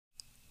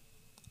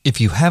If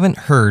you haven't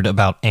heard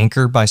about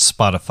Anchor by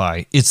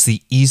Spotify, it's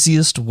the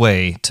easiest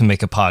way to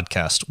make a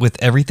podcast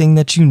with everything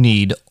that you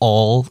need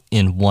all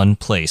in one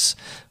place.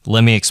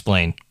 Let me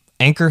explain.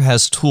 Anchor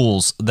has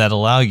tools that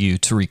allow you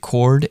to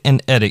record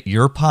and edit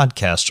your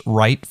podcast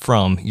right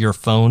from your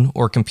phone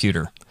or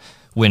computer.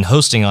 When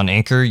hosting on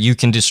Anchor, you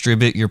can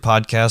distribute your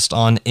podcast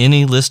on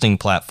any listening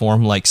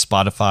platform like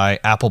Spotify,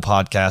 Apple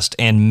Podcast,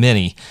 and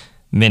many,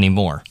 many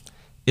more.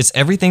 It's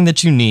everything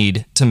that you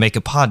need to make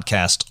a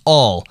podcast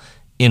all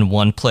in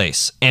one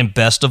place. And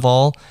best of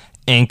all,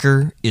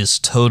 Anchor is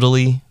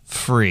totally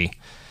free.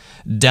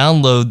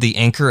 Download the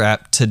Anchor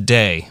app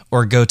today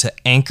or go to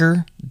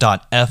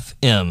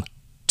anchor.fm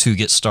to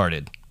get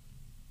started.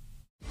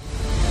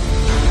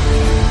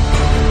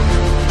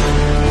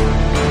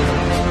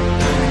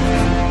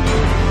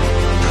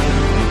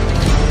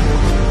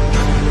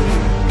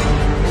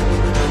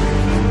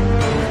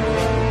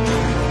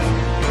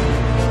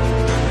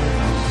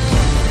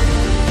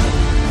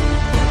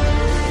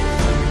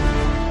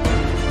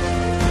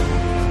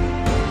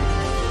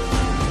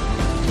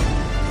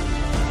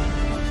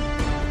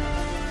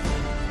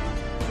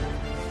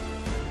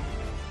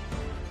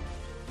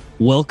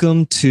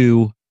 Welcome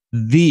to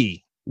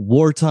the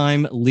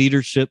Wartime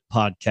Leadership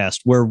Podcast,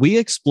 where we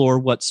explore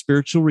what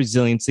spiritual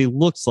resiliency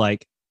looks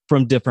like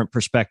from different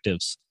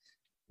perspectives.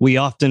 We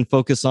often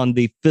focus on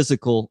the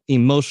physical,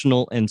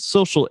 emotional, and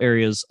social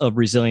areas of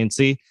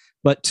resiliency,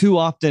 but too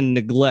often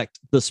neglect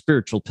the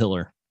spiritual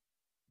pillar.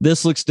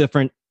 This looks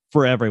different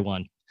for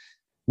everyone.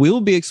 We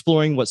will be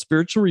exploring what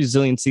spiritual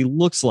resiliency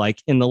looks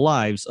like in the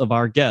lives of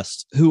our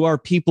guests, who are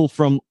people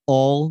from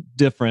all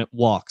different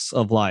walks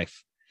of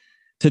life.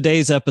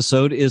 Today's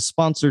episode is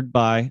sponsored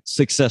by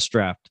Success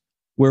Draft,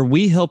 where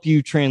we help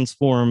you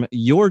transform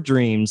your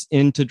dreams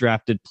into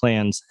drafted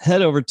plans.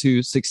 Head over to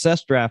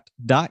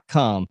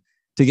successdraft.com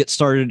to get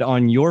started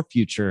on your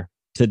future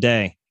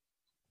today.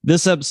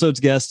 This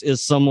episode's guest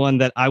is someone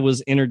that I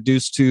was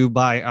introduced to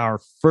by our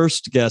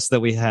first guest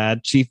that we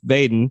had, Chief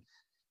Baden.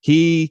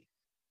 He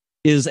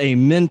is a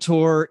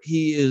mentor.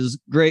 He is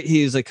great.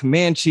 He is a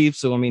command chief.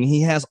 So,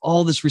 he has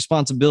all this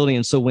responsibility.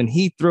 And so when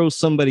he throws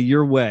somebody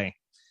your way,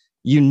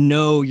 you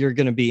know you're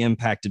going to be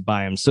impacted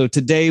by him. So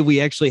today we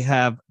actually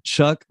have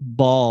Chuck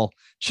Ball.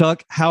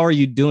 Chuck, how are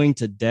you doing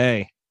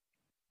today?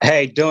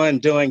 Hey, doing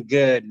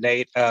good,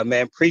 Nate.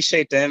 Man,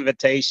 appreciate the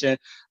invitation,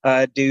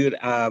 dude.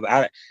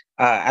 I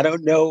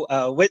don't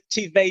know what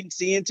Chief Baden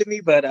seeing to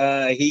me,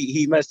 but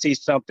he must see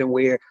something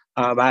where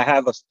I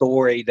have a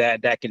story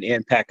that can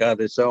impact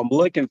others. So I'm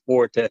looking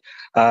forward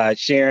to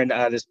sharing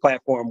this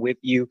platform with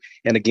you.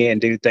 And again,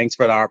 dude, thanks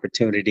for the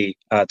opportunity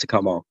to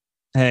come on.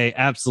 Hey,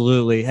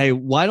 absolutely. Hey,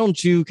 why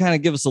don't you kind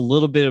of give us a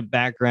little bit of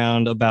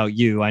background about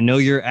you? I know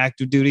you're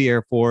active duty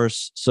Air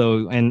Force,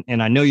 so and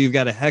I know you've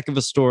got a heck of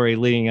a story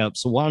leading up.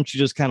 So why don't you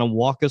just kind of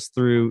walk us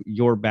through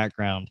your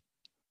background?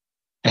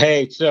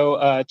 Hey,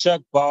 so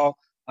Chuck Ball.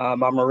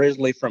 I'm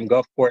originally from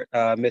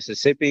Gulfport,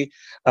 Mississippi.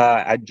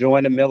 I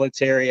joined the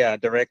military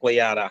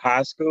directly out of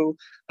high school.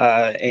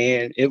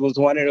 And it was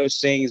one of those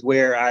things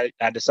where I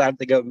decided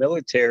to go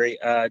military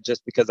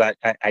just because I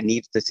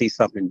needed to see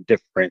something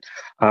different.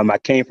 I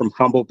came from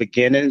humble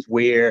beginnings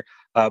where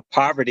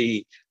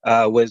poverty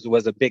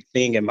was a big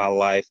thing in my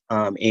life.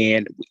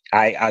 And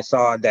I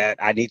saw that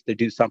I needed to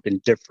do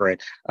something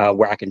different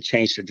where I can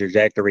change the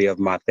trajectory of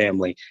my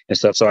family and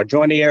stuff. So I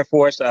joined the Air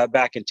Force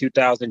back in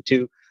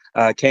 2002.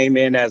 Came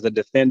in as a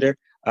defender,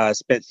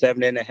 spent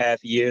 7.5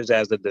 years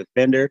as a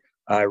defender,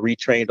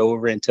 retrained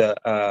over into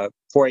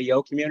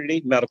 4AO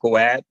community, medical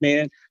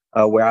admin,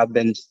 where I've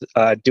been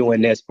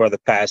doing this for the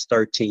past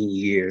 13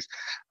 years.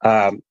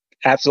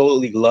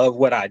 Absolutely love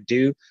what I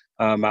do.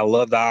 I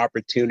love the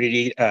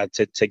opportunity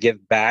to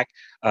give back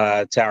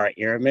to our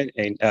airmen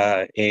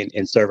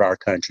and serve our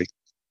country.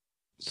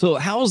 So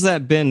how has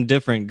that been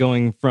different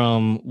going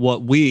from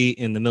what we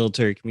in the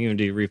military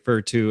community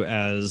refer to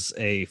as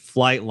a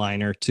flight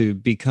liner to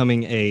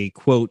becoming a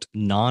quote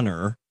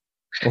nonner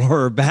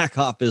or back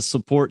office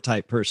support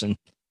type person?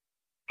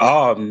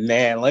 Oh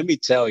man, let me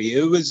tell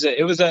you,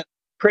 it was a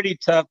pretty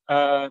tough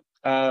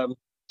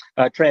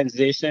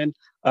transition.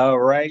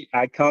 Right,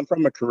 I come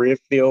from a career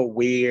field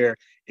where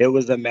it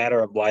was a matter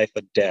of life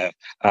or death.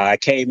 I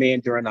came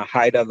in during the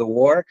height of the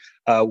war,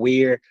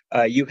 where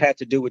you had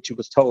to do what you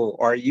was told,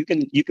 or you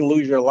can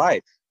lose your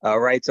life.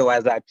 Right. So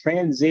as I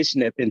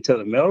transitioned into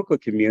the medical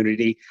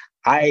community,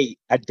 I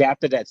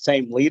adapted that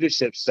same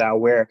leadership style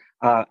where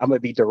I'm going to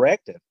be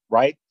directive,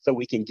 right? So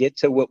we can get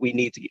to what we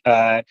need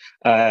to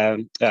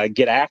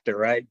get after,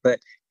 right? But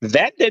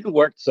that didn't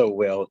work so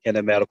well in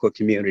the medical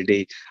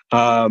community.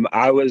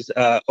 I was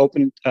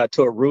open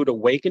to a rude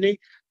awakening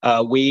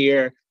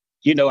where,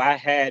 I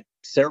had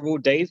several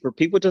days where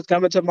people just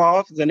come into my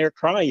office and they're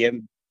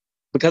crying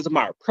because of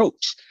my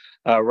approach,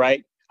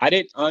 right? I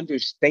didn't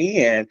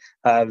understand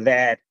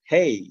that,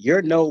 hey,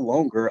 you're no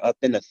longer up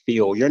in the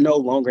field. You're no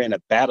longer in a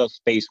battle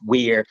space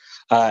where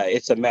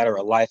it's a matter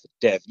of life or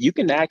death. You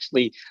can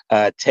actually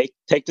take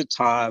the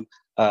time,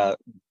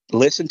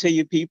 listen to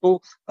your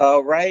people,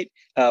 right?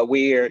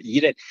 Where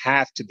you didn't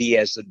have to be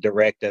as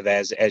directive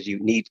as you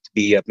need to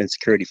be up in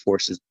security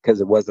forces,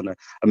 because it wasn't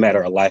a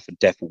matter of life or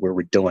death what we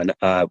were doing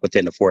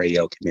within the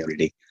 4AO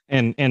community.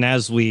 And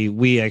as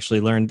we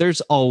actually learned,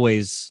 there's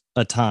always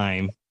a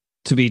time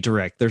to be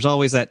direct. There's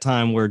always that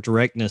time where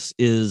directness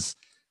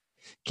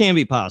can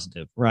be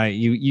positive, right?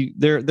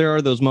 There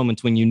are those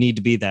moments when you need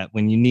to be that,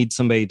 when you need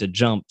somebody to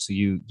jump, so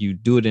you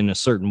do it in a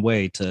certain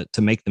way to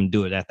make them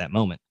do it at that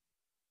moment.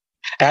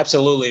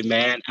 Absolutely,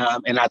 man.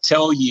 And I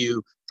tell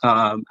you,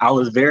 I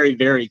was very,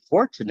 very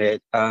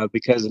fortunate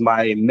because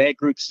my med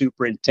group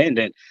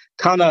superintendent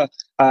kind of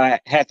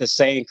had the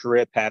same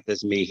career path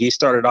as me. He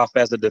started off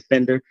as a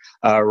defender,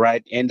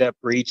 right? End up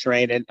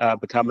retraining,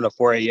 becoming a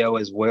 4AO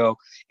as well.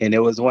 And it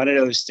was one of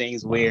those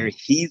things where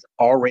he's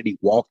already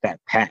walked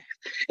that path.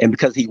 And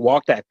because he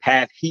walked that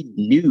path, he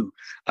knew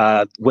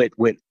what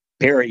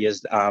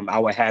barriers I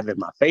would have in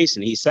my face.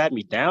 And he sat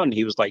me down and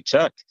he was like,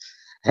 Chuck,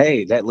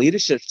 hey, that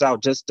leadership style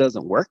just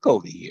doesn't work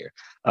over here,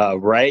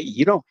 right?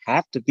 You don't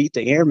have to beat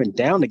the airmen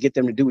down to get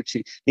them to do what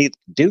you need to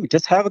do.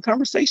 Just have a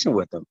conversation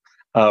with them,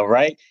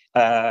 right?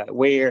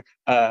 What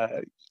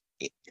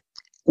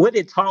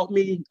it taught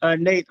me,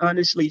 Nate,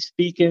 honestly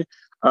speaking,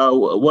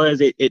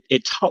 was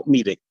it taught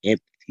me to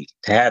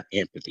have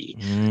empathy,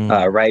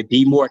 right?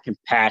 Be more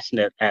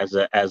compassionate as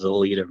a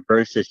leader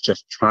versus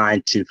just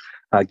trying to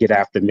get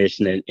after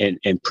mission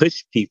and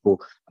push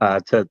people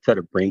to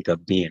the brink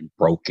of being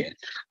broken,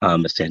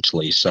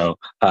 essentially. So,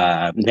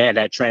 man,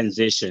 that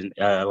transition,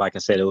 like I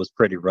said, it was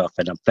pretty rough,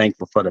 and I'm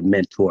thankful for the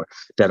mentor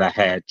that I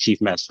had,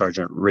 Chief Master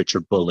Sergeant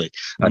Richard Bullock,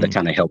 to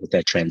kind of help with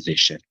that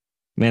transition.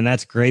 Man,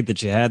 that's great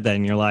that you had that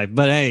in your life.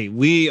 But hey,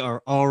 we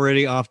are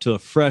already off to a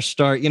fresh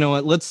start. You know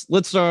what? Let's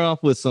start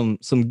off with some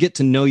get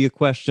to know you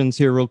questions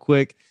here real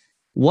quick.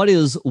 What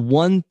is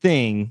one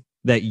thing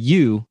that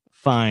you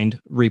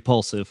find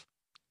repulsive?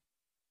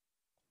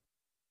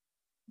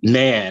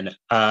 Man,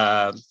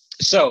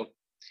 so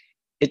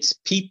it's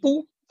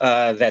people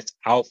that's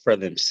out for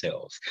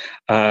themselves.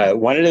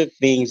 One of the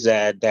things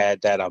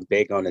that I'm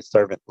big on is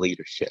servant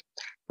leadership,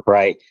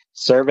 right?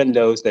 Serving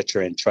those that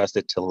you're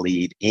entrusted to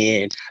lead.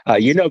 And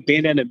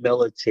being in the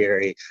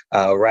military,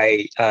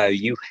 right?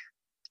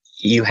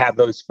 You have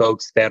those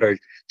folks that are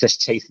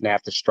just chasing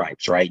after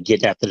stripes, right?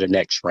 Getting after the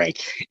next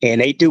rank. And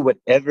they do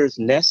whatever's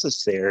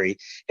necessary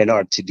in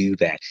order to do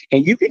that.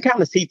 And you can kind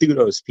of see through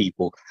those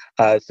people.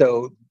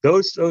 So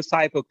those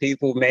type of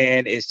people,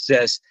 man, it's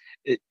just,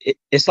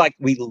 it's like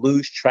we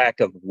lose track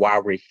of why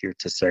we're here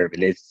to serve.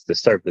 And it's to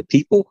serve the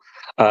people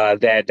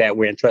that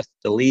we're entrusted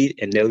to lead,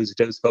 and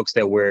those folks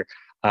that we're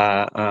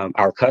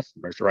our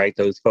customers, right?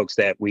 Those folks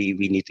that we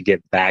need to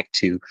give back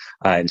to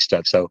and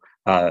stuff. So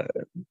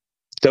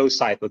those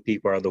type of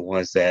people are the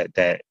ones that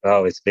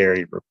it's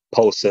very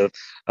repulsive,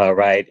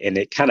 right? And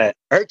it kind of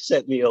irks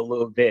at me a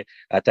little bit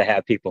to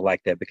have people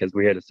like that, because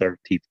we're here to serve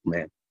people,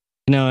 man.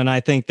 And I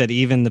think that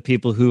even the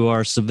people who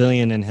are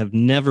civilian and have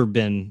never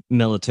been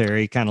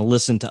military kind of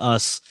listen to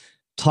us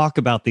talk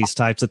about these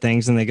types of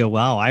things, and they go,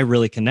 wow, I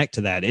really connect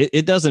to that.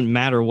 It doesn't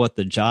matter what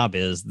the job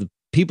is. The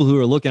people who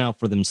are looking out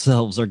for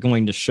themselves are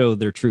going to show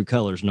their true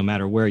colors no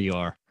matter where you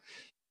are.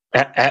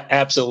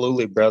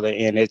 Absolutely, brother.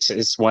 And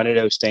it's one of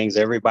those things,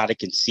 everybody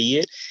can see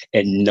it,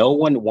 and no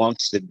one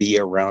wants to be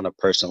around a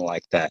person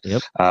like that.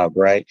 Yep.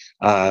 Right.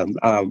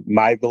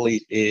 My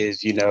belief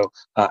is,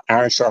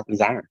 iron sharpens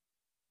iron.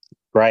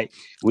 Right.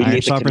 We iron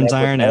need sharpens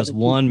iron as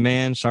one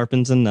man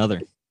sharpens another.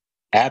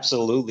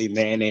 Absolutely,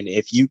 man. And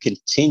if you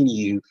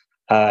continue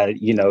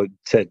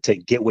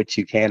to get what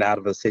you can out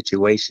of a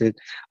situation,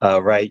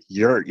 right,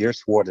 your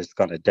sword is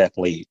going to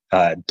definitely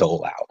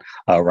dole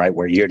out, right,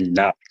 where you're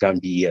not going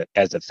to be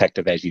as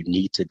effective as you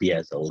need to be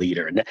as a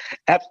leader,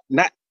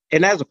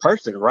 and as a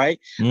person, right?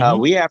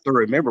 We have to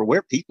remember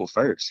we're people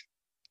first,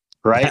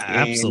 right? Yeah,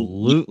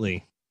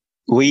 absolutely.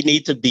 We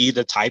need to be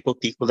the type of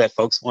people that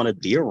folks want to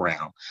be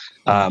around,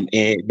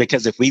 and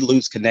because if we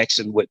lose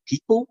connection with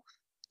people,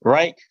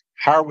 right,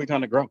 how are we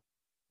going to grow?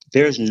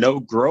 There's no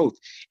growth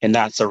in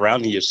not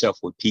surrounding yourself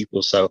with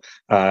people. So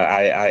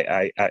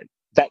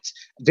that's,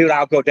 dude,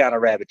 I'll go down a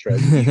rabbit trail.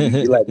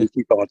 You let me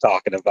keep on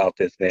talking about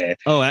this, man.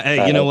 Oh,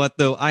 hey, you know what,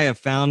 though? I have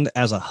found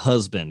as a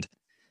husband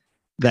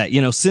that,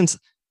 since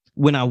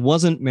when I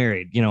wasn't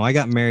married, I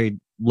got married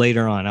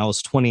later on. I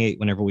was 28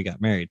 whenever we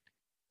got married.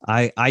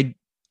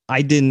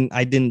 I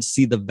didn't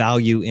see the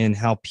value in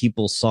how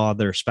people saw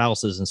their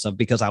spouses and stuff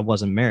because I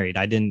wasn't married.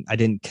 I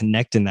didn't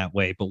connect in that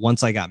way. But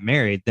once I got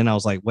married, then I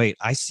was like, wait,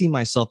 I see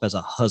myself as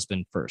a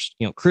husband first,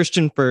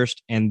 Christian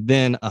first, and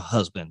then a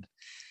husband.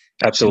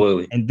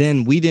 Absolutely. And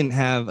then we didn't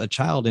have a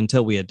child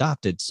until we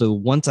adopted. So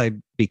once I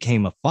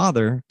became a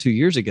father 2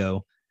 years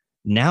ago,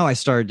 now I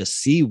started to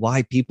see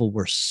why people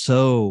were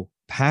so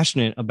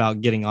passionate about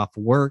getting off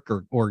work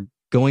or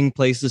going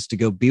places to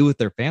go be with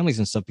their families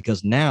and stuff,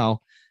 because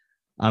now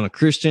I'm a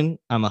Christian,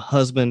 I'm a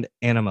husband,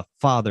 and I'm a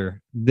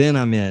father. Then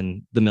I'm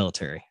in the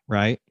military,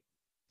 right?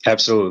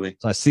 Absolutely.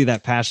 So I see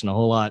that passion a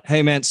whole lot.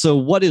 Hey, man, so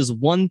what is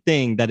one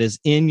thing that is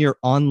in your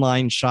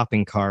online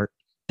shopping cart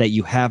that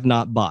you have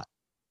not bought?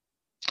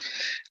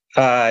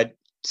 Uh,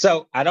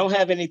 so I don't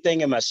have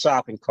anything in my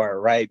shopping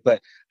cart, right?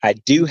 But I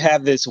do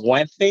have this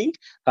one thing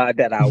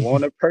that I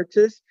want to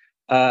purchase.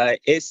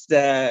 It's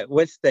the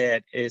what's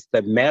that? It's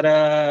the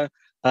Meta,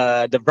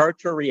 the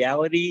virtual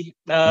reality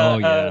Oh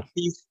yeah.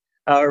 piece.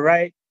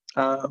 Right.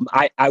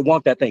 I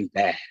want that thing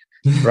bad,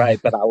 right?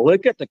 But I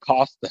look at the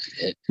cost of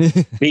it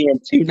being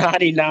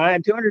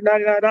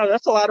 $299.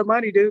 That's a lot of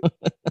money, dude.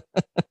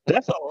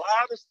 That's a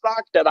lot of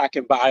stock that I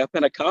can buy up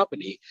in a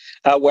company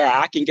where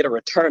I can get a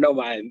return on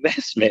my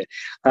investment.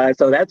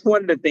 So that's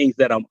one of the things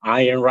that I'm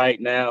eyeing right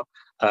now.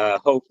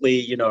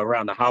 Hopefully,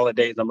 around the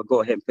holidays, I'm gonna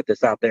go ahead and put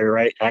this out there,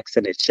 right?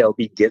 Action it shall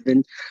be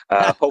given.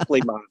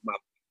 Hopefully,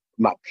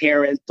 my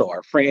parents or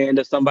a friend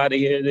or somebody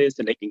hear this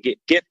and they can get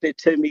gifted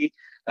to me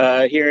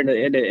here in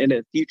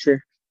the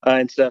future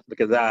and stuff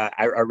because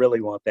I really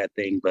want that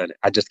thing, but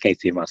I just can't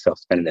see myself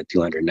spending that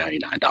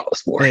 $299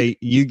 for it. Hey,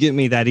 you get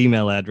me that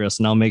email address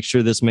and I'll make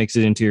sure this makes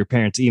it into your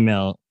parents'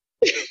 email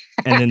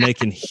and then they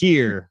can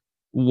hear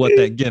what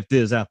that gift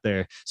is out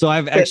there. So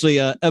I've actually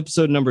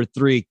episode number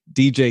 3,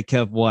 DJ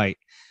Kev White,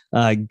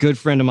 a good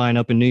friend of mine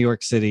up in New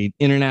York City,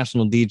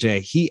 international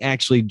DJ. He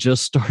actually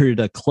just started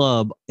a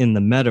club in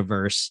the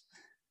metaverse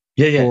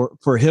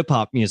for hip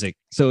hop music.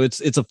 So it's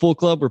a full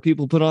club where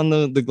people put on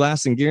the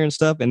glass and gear and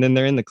stuff, and then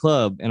they're in the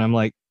club. And I'm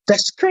like,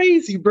 that's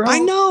crazy, bro. I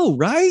know,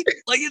 right?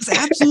 Like it's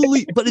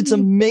absolutely, but it's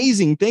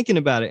amazing thinking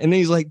about it. And then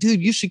he's like,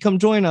 dude, you should come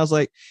join. I was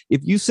like,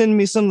 if you send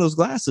me some of those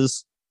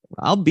glasses,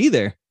 I'll be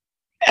there.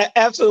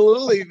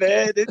 Absolutely,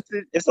 man.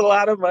 It's a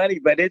lot of money,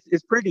 but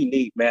it's pretty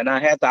neat, man. I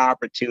had the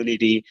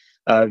opportunity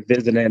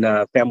visiting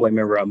a family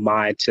member of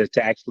mine to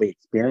actually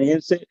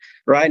experience it,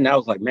 right? And I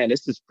was like, man,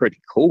 this is pretty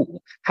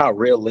cool. How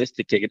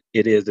realistic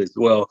it is as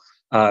well.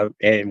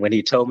 And when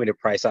he told me the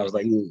price, I was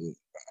like,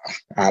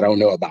 I don't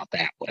know about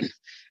that one.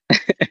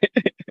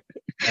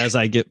 As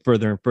I get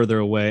further and further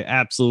away,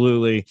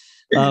 absolutely.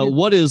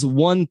 What is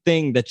one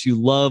thing that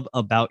you love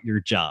about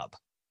your job?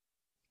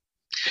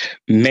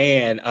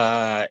 Man,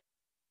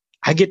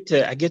 I get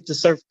to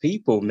serve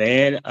people,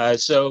 man.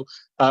 So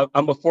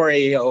I'm a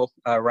 4AO,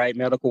 right,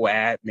 medical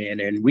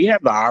admin, and we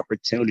have the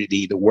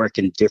opportunity to work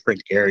in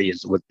different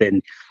areas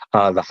within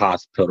the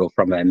hospital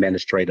from an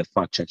administrative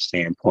function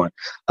standpoint.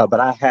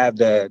 But I have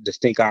the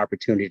distinct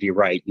opportunity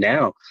right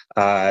now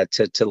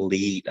to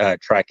lead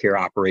TRICARE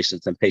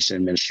operations and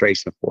patient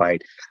administration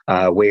flight,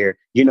 where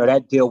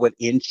that deal with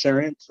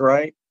insurance,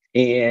 right?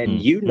 And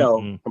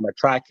from a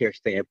TRICARE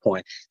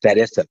standpoint, that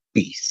it's a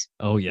beast.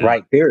 Oh yeah.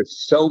 Right. There are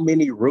so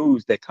many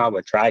rules that come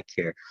with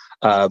TRICARE.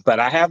 But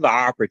I have the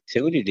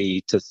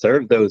opportunity to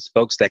serve those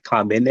folks that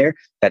come in there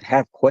that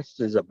have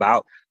questions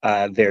about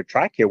their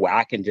TRICARE where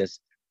I can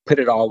just put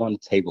it all on the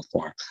table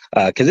for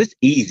them. Because it's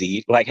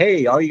easy. Like,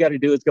 hey, all you got to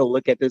do is go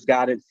look at this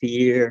guidance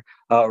here.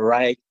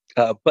 Right.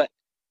 But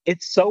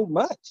it's so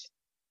much.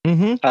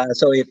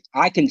 So if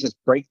I can just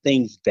break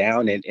things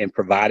down and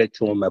provide it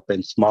to them up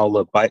in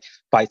smaller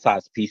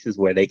bite-sized pieces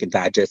where they can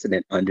digest it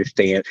and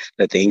understand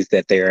the things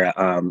that they're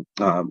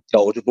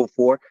eligible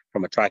for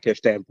from a TRICARE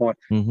standpoint,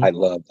 I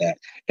love that.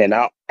 And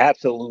I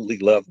absolutely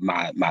love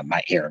my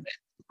airmen,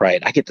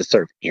 right? I get to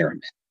serve airmen.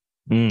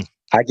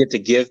 I get to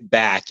give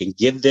back and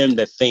give them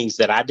the things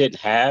that I didn't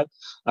have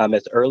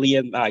as early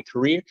in my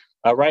career.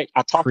 Right.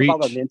 I talked about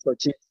my mentor,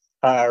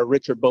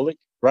 Richard Bullock,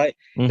 right?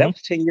 That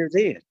was 10 years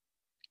in.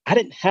 I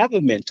didn't have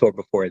a mentor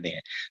before then.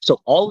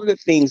 So all of the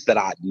things that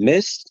I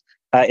missed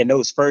in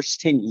those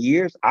first 10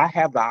 years, I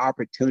have the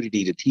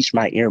opportunity to teach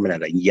my airmen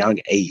at a young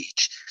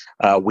age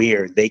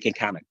where they can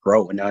kind of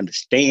grow and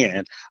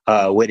understand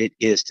what it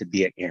is to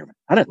be an airman.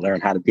 I didn't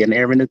learn how to be an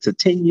airman until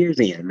 10 years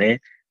in, man.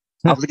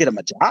 I was getting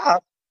my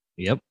job.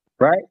 Yep.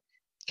 Right.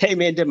 Came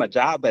in, did my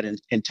job. But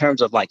in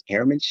terms of like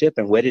airmanship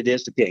and what it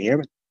is to be an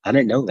airman, I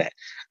didn't know that.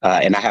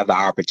 And I have the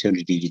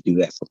opportunity to do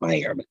that for my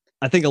airmen.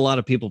 I think a lot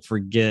of people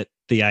forget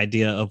the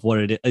idea of what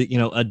it is.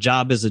 A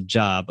job is a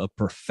job. A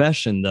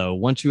profession, though,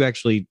 once you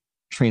actually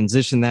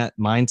transition that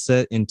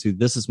mindset into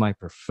this is my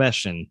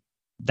profession,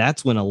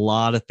 that's when a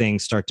lot of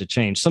things start to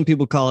change. Some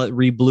people call it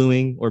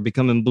rebluing or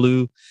becoming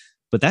blue,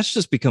 but that's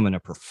just becoming a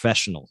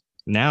professional.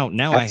 Now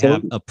Absolutely. I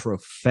have a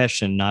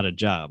profession, not a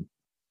job.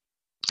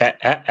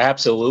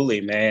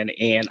 Absolutely, man.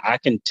 And I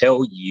can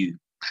tell you,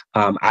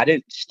 I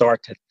didn't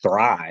start to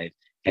thrive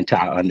until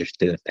I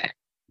understood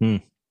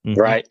that.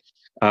 Right.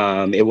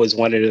 It was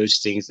one of those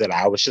things that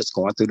I was just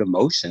going through the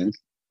motions,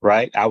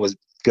 right? I was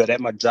good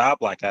at my job,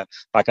 like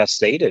I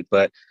stated,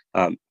 but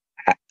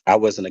I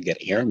wasn't a good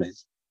airman.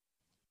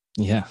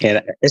 Yeah.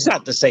 And it's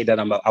not to say that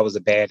I was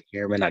a bad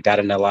airman. I got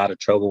in a lot of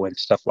trouble and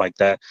stuff like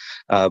that.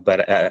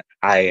 But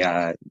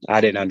I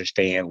didn't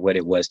understand what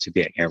it was to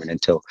be an airman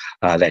until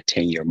that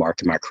 10-year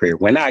mark in my career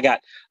when I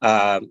got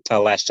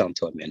latched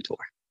onto a mentor.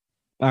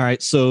 All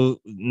right. So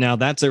now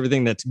that's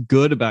everything that's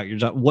good about your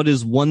job. What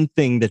is one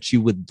thing that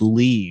you would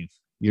leave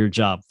your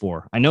job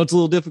for? I know it's a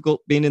little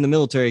difficult being in the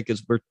military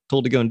because we're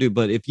told to go and do,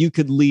 but if you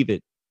could leave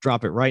it,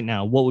 drop it right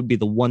now, what would be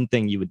the one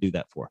thing you would do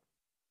that for?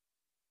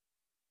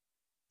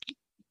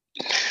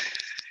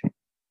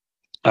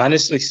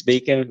 Honestly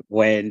speaking,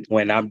 when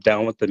I'm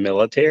done with the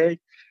military,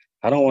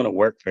 I don't want to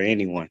work for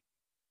anyone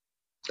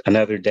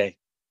another day.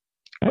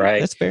 All right, Right.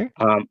 that's fair.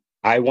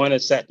 I want to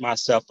set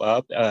myself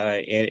up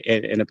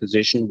in a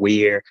position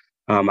where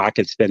I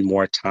can spend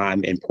more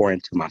time and pour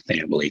into my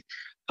family.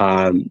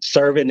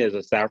 Serving is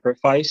a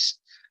sacrifice,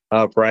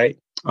 right?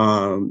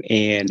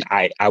 And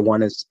I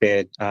want to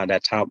spend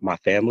that time with my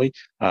family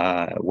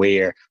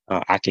where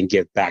I can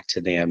give back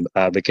to them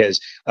because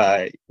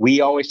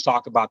we always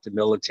talk about the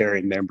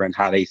military member and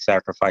how they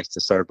sacrifice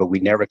to serve, but we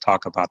never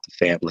talk about the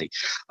family.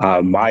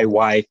 My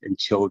wife and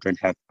children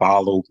have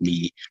followed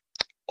me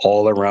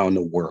all around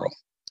the world,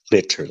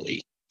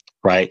 literally.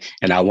 Right.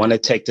 And I want to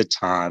take the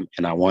time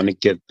and I want to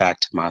give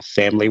back to my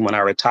family when I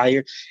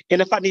retire. And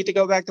if I need to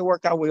go back to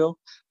work, I will.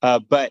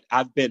 But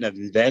I've been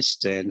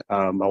investing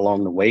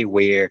along the way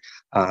where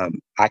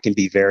I can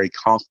be very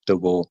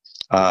comfortable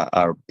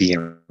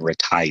being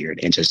retired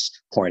and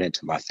just pouring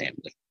into my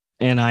family.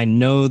 And I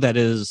know that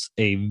is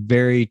a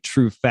very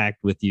true fact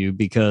with you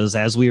because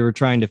as we were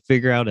trying to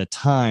figure out a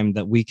time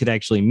that we could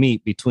actually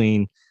meet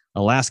between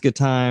Alaska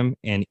time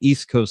and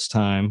East Coast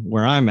time,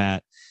 where I'm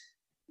at,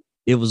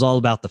 it was all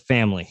about the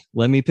family.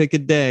 Let me pick a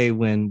day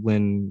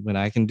when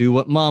I can do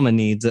what mama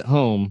needs at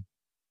home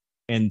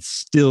and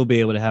still be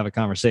able to have a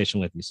conversation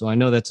with you. So I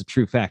know that's a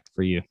true fact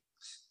for you.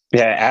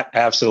 Yeah,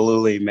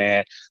 absolutely,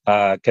 man.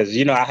 Because,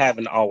 I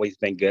haven't always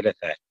been good at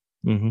that.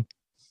 Mm-hmm.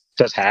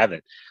 Just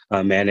haven't,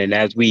 man. And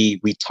as we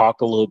talk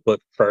a little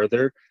bit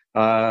further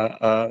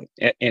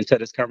into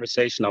this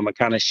conversation, I'm gonna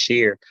kind of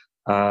share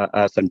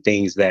some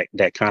things that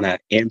kind of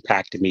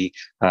impacted me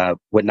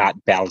with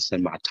not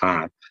balancing my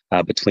time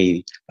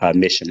between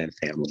mission and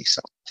family.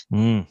 So,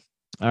 All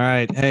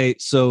right. Hey,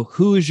 so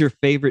who is your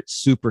favorite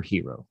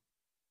superhero?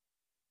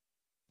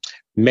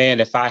 man,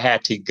 if I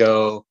had to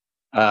go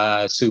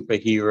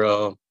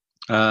superhero,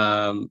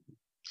 um,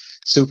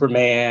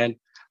 Superman,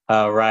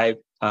 right?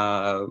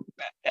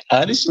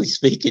 Honestly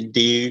speaking,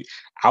 dude,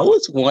 I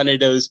was one of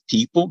those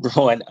people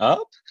growing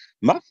up.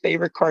 My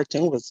favorite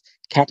cartoon was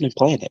Captain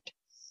Planet.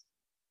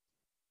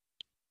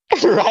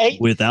 Right?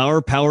 With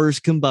our powers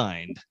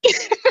combined.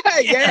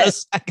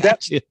 Yes, I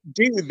got you.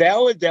 dude. That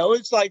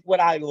was like what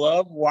I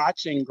loved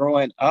watching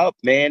growing up,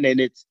 man. And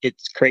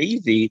it's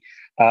crazy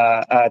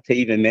to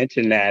even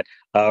mention that,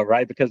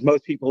 right? Because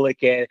most people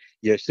look at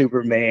your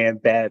Superman,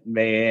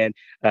 Batman,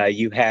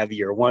 you have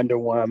your Wonder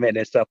Woman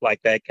and stuff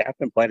like that.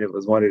 Captain Planet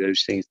was one of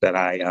those things that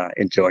I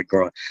enjoyed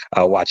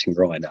watching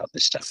growing up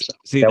and stuff. So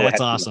See, that would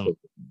that's have to be awesome.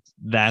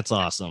 That's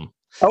awesome.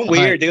 I'm All right.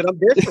 weird, dude. I'm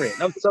different.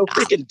 I'm so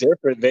freaking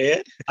different,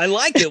 man. I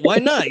like it. Why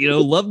not?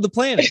 Love the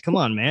planet. Come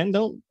on, man.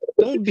 Don't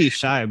be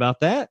shy about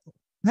that.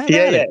 Have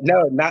Yeah, at yeah. it.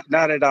 No,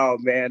 not at all,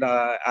 man.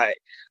 I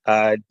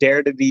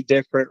dare to be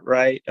different,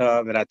 right?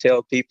 And I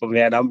tell people,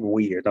 man, I'm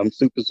weird. I'm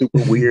super,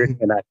 super weird,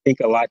 and I think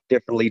a lot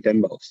differently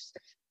than most.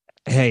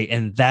 Hey,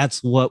 and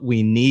that's what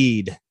we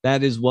need.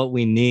 That is what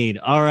we need.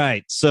 All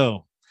right.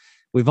 So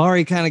we've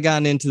already kind of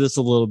gotten into this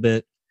a little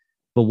bit,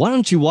 but why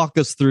don't you walk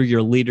us through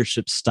your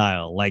leadership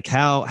style? Like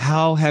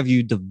how have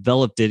you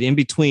developed it in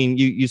between?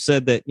 You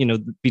said that,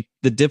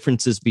 the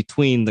differences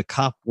between the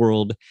cop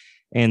world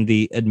and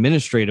the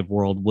administrative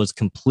world was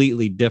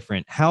completely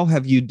different. How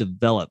have you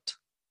developed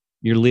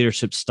your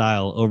leadership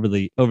style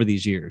over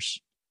these years?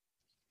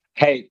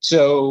 Hey,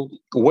 so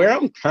where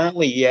I'm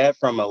currently at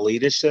from a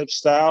leadership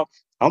style,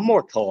 I'm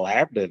more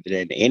collaborative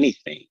than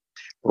anything,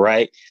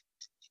 right?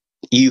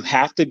 You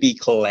have to be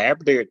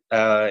collaborative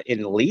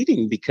in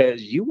leading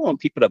because you want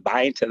people to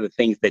buy into the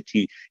things that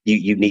you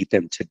need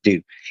them to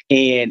do.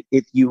 And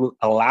if you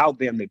allow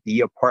them to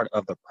be a part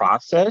of the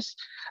process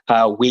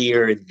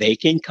where they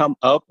can come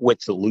up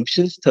with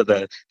solutions to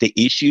the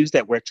issues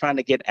that we're trying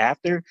to get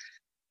after,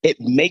 it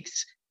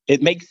makes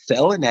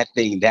selling that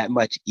thing that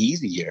much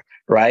easier,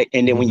 right?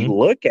 And then when you Mm-hmm.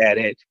 look at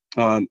it,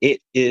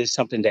 it is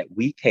something that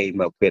we came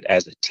up with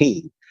as a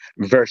team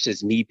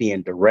versus me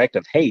being direct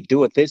of, hey,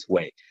 do it this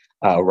way,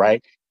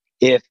 right?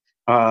 If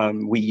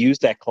we use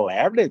that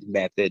collaborative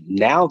method,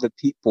 now the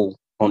people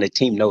on the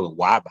team know the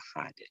why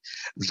behind it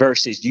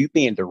versus you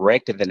being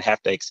directive and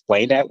have to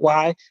explain that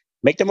why.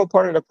 Make them a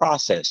part of the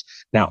process.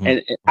 Now, Mm-hmm.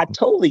 and I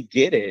totally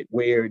get it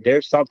where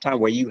there's some time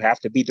where you have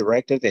to be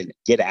directive and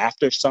get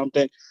after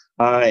something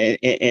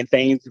and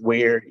things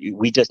where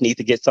we just need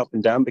to get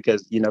something done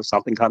because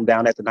something come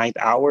down at the ninth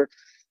hour.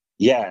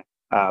 Yeah,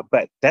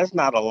 but that's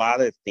not a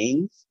lot of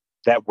things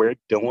that we're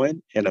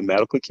doing in the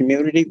medical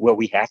community where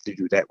we have to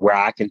do that. Where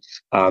I can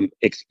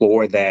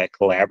explore that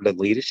collaborative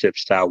leadership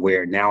style,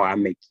 where now I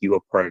make you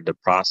a part of the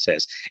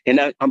process, and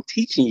I'm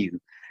teaching you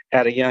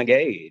at a young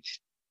age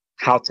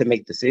how to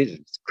make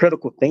decisions,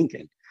 critical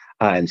thinking,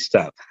 and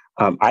stuff.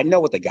 I know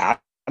what the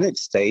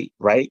guidance state,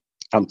 right?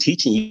 I'm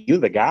teaching you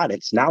the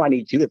guidance. Now I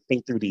need you to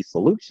think through these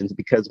solutions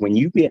because when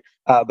you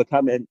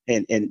become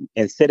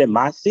and sit in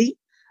my seat,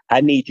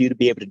 I need you to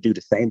be able to do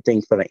the same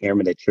thing for the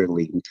airmen that you're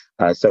leading.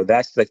 So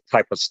that's the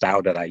type of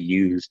style that I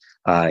use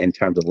in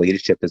terms of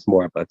leadership. It's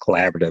more of a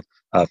collaborative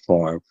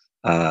form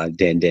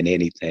than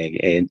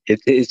anything. And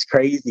it's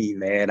crazy,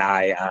 man.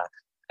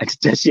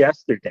 Just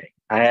yesterday,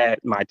 I had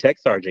my tech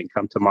sergeant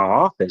come to my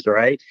office,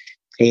 right?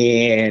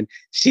 And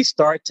she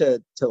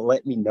started to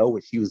let me know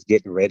what she was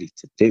getting ready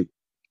to do.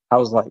 I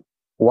was like,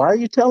 why are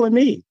you telling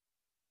me?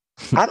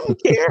 I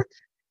don't care.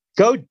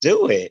 Go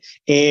do it.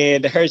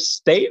 And her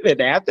statement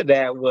after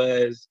that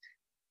was,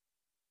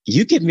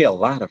 you give me a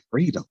lot of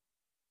freedom.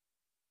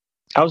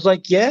 I was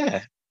like,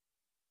 yeah,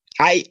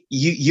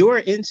 you're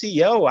an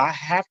NCO. I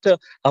have to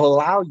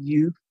allow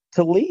you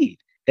to lead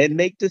and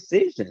make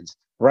decisions,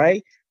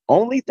 right?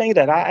 Only thing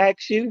that I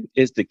ask you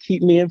is to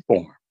keep me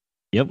informed.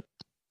 Yep.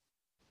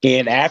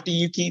 And after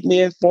you keep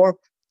me informed,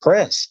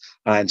 press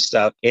on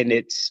stuff. And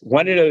it's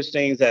one of those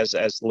things as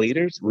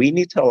leaders, we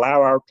need to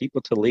allow our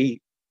people to lead.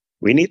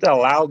 We need to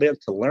allow them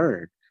to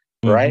learn,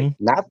 right?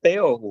 Mm-hmm. Not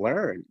fail,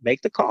 learn,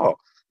 make the call.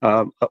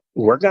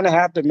 We're going to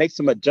have to make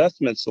some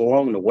adjustments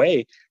along the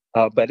way,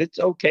 but it's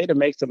okay to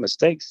make some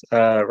mistakes,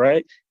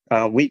 right?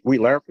 We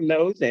learn from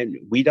those and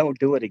we don't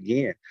do it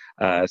again.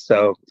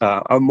 So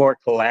I'm more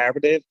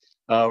collaborative,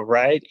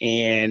 right?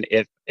 And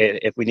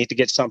if we need to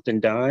get something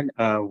done,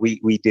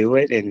 we do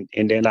it,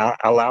 and then I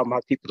allow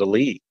my people to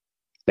lead,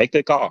 make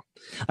the call.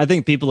 I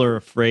think people are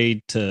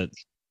afraid to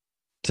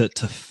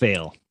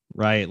fail,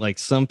 right? Like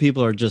some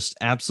people are just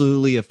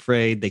absolutely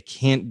afraid they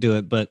can't do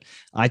it. But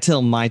I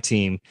tell my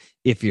team,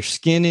 if you're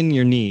skinning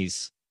your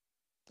knees,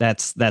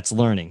 that's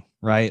learning,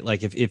 right?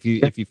 Like if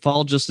you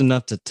fall just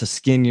enough to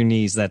skin your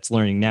knees, that's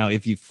learning. Now,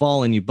 if you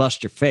fall and you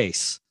bust your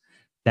face,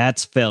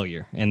 that's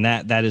failure, and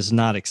that is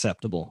not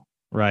acceptable,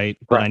 right?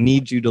 But Right. I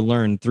need you to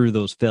learn through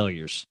those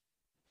failures.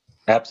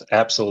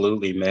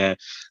 Absolutely, man.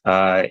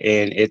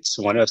 And it's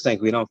one of those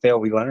things, we don't fail,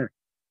 we learn.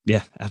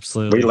 Yeah, We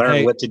absolutely. learn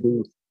Hey, what to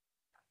do.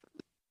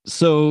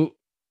 so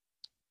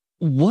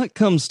what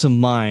comes to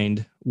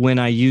mind when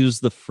I use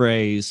the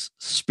phrase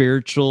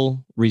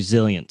spiritual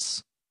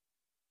resilience?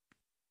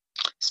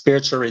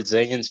 Spiritual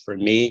resilience for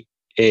me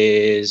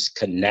is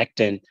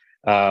connecting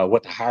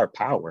with a higher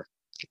power,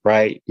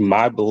 right?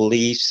 My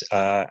beliefs,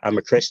 I'm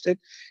a Christian,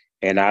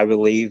 and I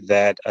believe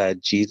that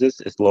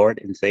Jesus is Lord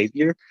and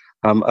Savior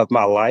of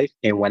my life.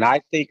 And when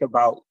I think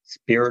about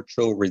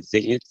spiritual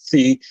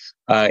resiliency,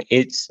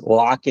 it's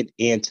locking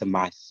into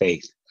my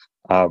faith,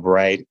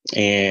 right?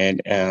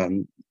 And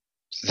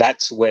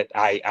that's what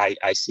I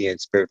see in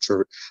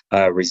spiritual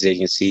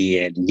resiliency,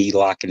 and me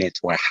locking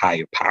into a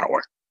higher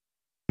power.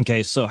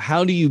 Okay, so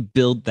how do you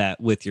build that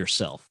with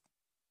yourself?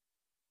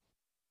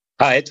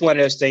 It's one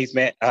of those things,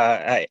 man.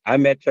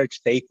 I'm at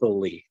church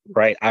faithfully,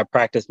 right? I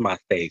practice my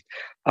faith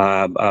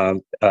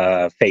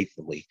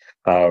faithfully,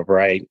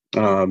 right?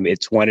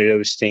 It's one of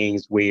those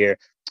things where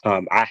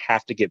I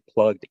have to get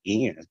plugged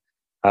in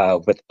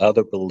with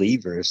other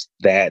believers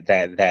that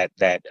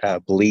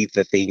believe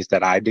the things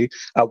that I do,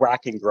 where I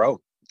can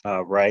grow,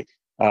 right?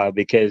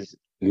 Because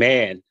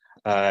man,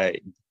 uh,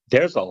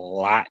 there's a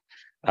lot.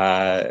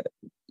 Uh,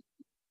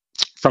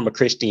 from a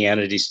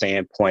Christianity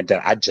standpoint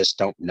that I just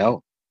don't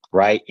know,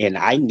 right? And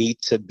I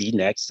need to be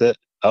next to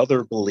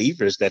other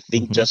believers that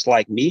think Mm-hmm. just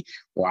like me,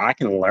 where I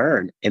can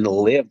learn and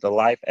live the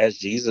life as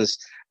Jesus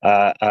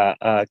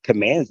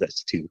commands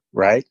us to,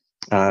 right?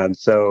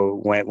 So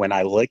when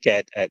I look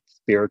at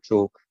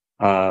spiritual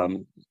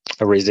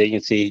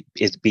resiliency,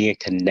 it's being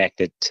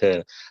connected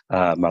to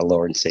my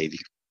Lord and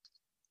Savior.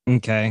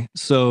 Okay,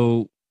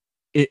 so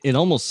it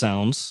almost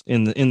sounds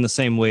in the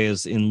same way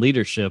as in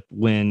leadership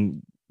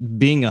when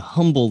being a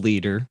humble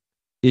leader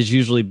is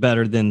usually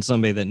better than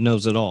somebody that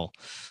knows it all.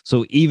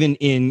 So even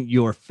in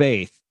your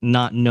faith,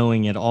 not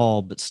knowing it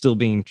all, but still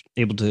being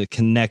able to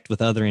connect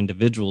with other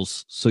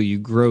individuals so you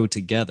grow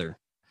together.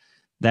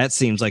 That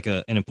seems like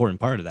an important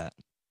part of that.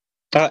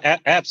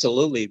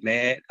 Absolutely,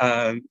 man.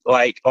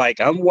 Like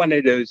I'm one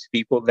of those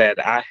people that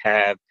I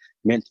have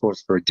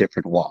mentors for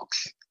different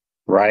walks,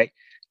 right?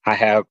 I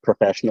have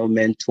professional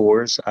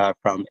mentors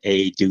from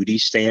a duty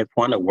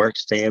standpoint, a work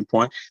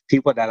standpoint,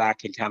 people that I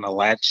can kind of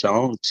latch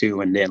on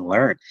to and then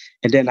learn.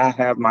 And then I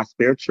have my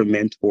spiritual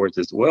mentors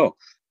as well.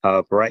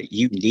 Right,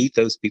 you need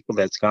those people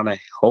that's gonna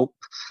help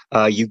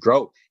you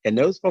grow, and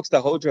those folks that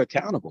hold you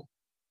accountable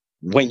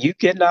when you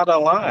get out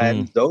of Mm.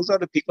 line, those are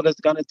the people that's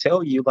going to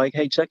tell you, like,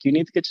 hey, Chuck, you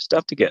need to get your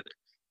stuff together.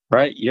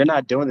 Right. You're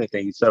not doing the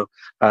thing. So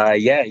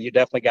yeah, you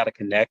definitely got to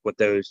connect with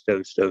those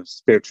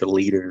spiritual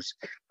leaders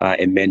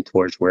and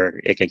mentors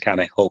where it can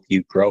kind of help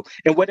you grow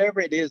and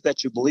whatever it is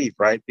that you believe,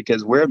 right?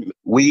 Because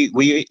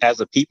we as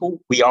a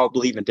people, we all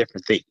believe in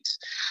different things.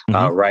 Hmm.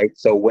 Right.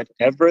 So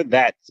whatever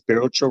that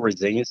spiritual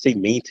resiliency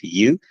mean to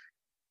you,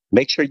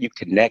 make sure you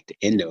connect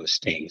in those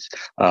things,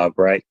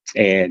 right?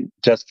 And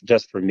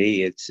just for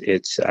me, it's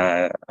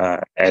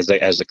as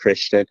a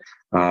Christian,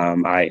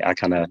 I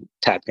kind of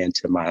tap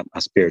into my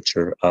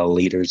spiritual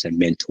leaders and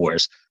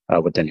mentors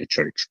within the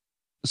church.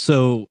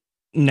 So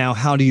now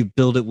how do you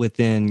build it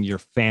within your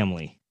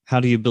family? How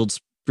do you build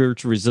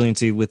spiritual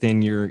resiliency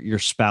within your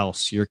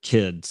spouse, your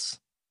kids,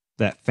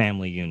 that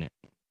family unit?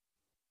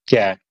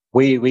 Yeah,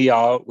 we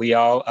all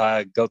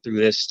go through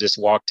this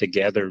walk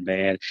together,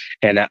 man.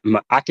 And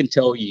I can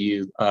tell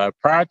you,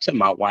 prior to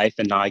my wife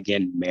and I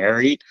getting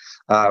married,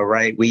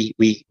 right, we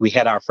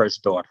had our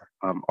first daughter,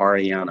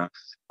 Ariana,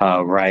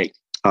 right.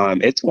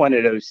 It's one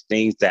of those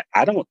things that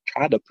I don't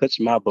try to push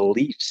my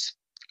beliefs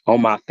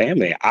on my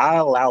family. I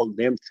allow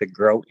them to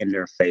grow in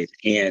their faith.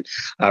 And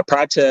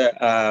prior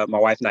to my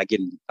wife not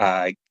getting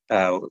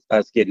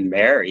us getting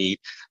married,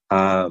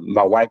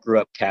 my wife grew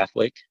up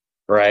Catholic,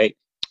 right?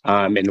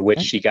 In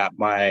which she got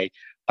my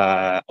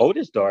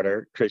oldest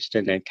daughter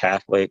Christian and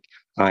Catholic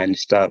and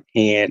stuff.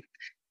 And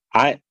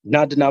I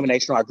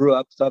non-denominational. I grew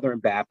up Southern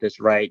Baptist.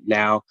 Right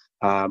now,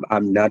 I'm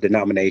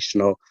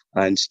non-denominational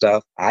and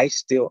stuff. I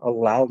still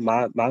allow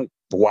my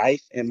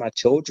wife and my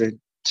children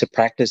to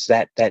practice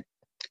that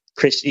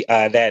Christian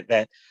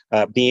that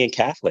being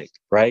Catholic.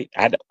 Right.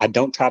 I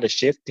don't try to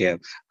shift them.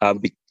 As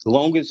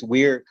long as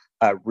we're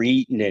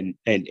reading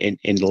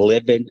and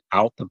living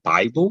out the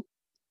Bible.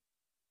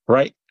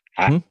 Right.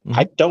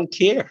 I don't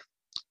care.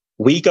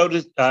 We go to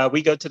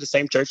the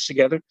same church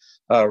together,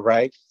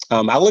 right?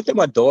 I looked at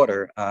my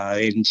daughter,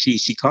 and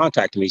she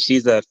contacted me.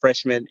 She's a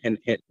freshman, and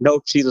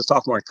no, she's a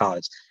sophomore in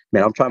college.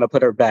 Man, I'm trying to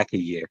put her back a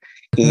year,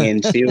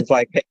 and she was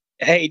like,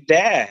 "Hey,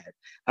 Dad,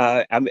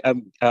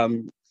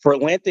 for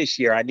Lent this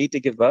year, I need to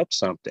give up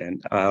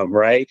something,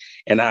 right?"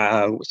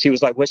 And she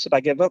was like, "What should I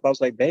give up?" I was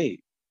like, "Babe,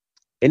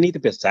 it need to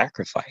be a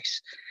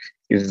sacrifice.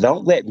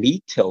 Don't let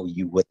me tell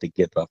you what to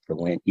give up for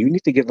Lent. You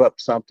need to give up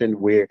something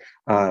where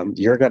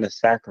you're going to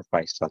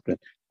sacrifice something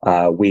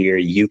where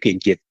you can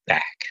give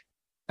back,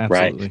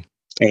 right?" Absolutely.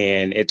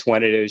 And it's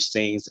one of those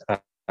things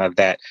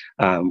that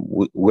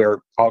we're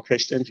all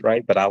Christians,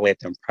 right? But I let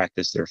them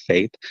practice their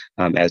faith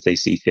as they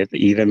see fit.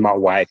 Even my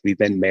wife, we've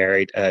been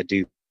married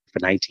for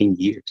 19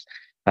 years.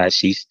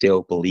 She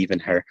still believes in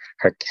her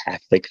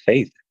Catholic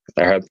faith,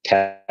 her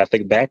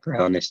Catholic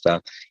background and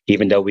stuff,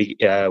 even though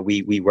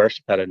we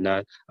worship at a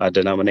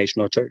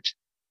non-denominational church.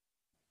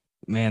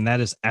 Man, that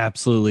is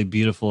absolutely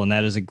beautiful, and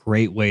that is a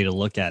great way to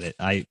look at it.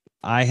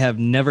 I have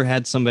never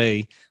had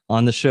somebody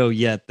on the show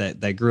yet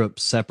that grew up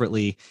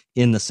separately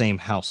in the same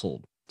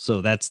household. So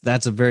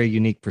that's a very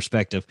unique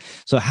perspective.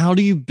 So how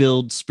do you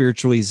build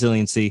spiritual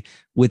resiliency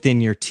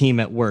within your team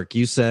at work?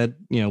 You said,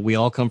 we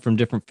all come from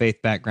different faith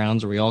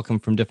backgrounds, or we all come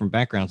from different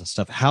backgrounds and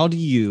stuff. How do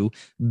you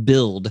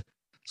build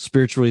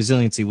spiritual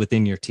resiliency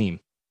within your team?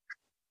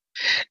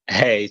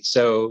 Hey,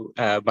 so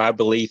my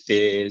belief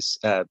is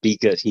be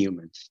good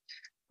humans,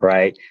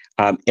 right?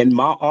 In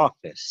my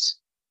office,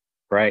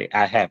 right,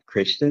 I have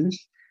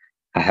Christians,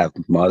 I have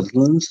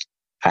Muslims,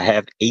 I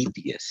have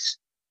atheists.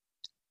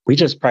 We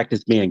just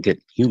practice being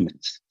good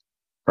humans,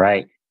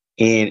 right?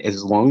 And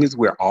as long as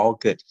we're all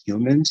good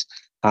humans,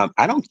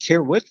 I don't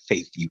care what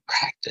faith you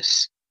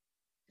practice,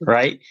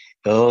 right?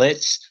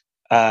 Let's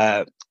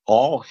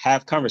all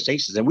have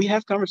conversations, and we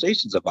have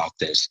conversations about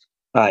this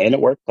in the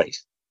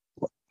workplace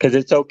because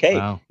it's okay.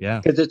 Wow. Yeah.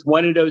 Because it's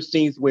one of those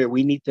things where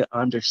we need to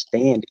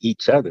understand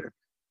each other.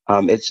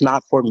 It's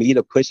not for me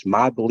to push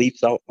my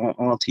beliefs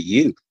onto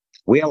you.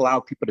 We allow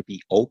people to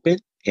be open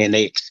and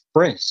they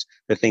express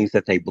the things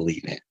that they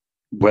believe in,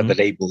 Mm-hmm. whether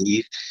they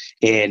believe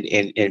in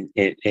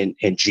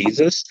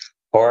Jesus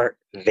or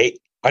they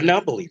are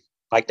not believing,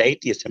 like the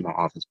atheists in my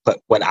office. But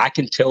what I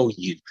can tell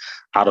you,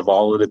 out of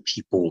all of the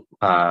people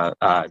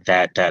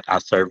that I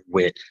serve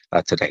with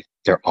today,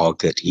 they're all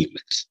good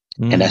humans,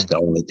 and that's the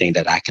only thing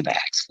that I can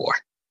ask for.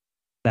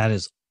 That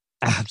is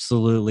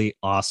absolutely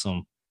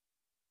awesome.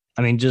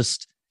 I mean,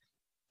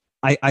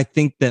 I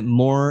think that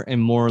more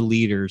and more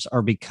leaders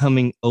are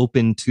becoming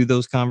open to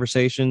those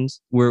conversations.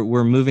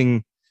 We're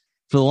moving.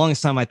 For the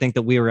longest time, I think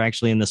that we were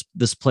actually in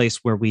this place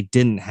where we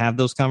didn't have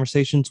those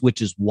conversations,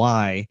 which is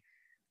why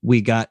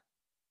we got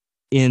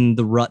in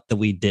the rut that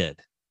we did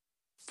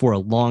for a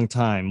long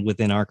time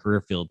within our career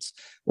fields,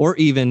 or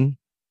even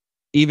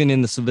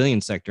in the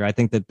civilian sector. I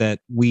think that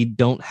we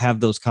don't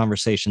have those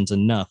conversations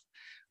enough.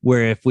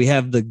 Where if we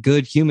have the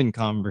good human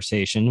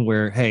conversation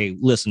where, hey,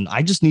 listen,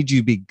 I just need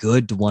you to be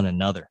good to one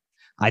another.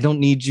 I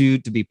don't need you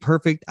to be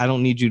perfect. I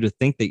don't need you to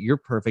think that you're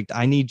perfect.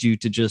 I need you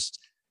to just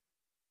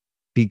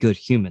be good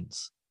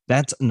humans.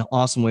 That's an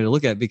awesome way to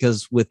look at it,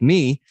 because with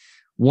me,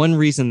 one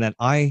reason that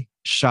I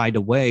shied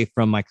away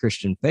from my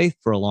Christian faith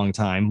for a long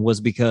time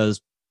was because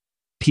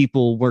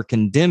people were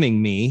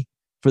condemning me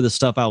for the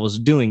stuff I was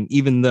doing,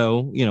 even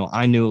though,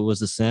 I knew it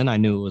was a sin. I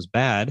knew it was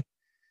bad.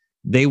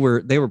 They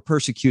were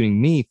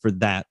persecuting me for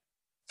that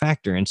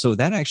factor. And so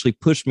that actually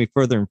pushed me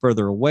further and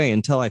further away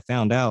until I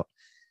found out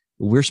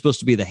we're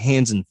supposed to be the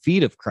hands and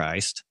feet of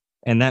Christ.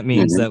 And that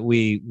means that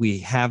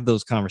we have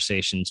those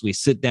conversations. We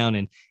sit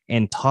down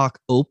and talk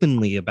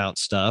openly about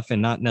stuff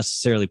and not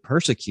necessarily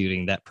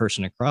persecuting that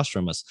person across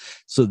from us.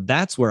 So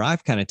that's where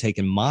I've kind of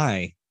taken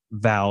my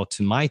vow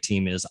to my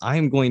team is I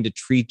am going to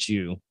treat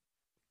you,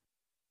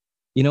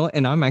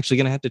 and I'm actually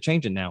going to have to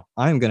change it now.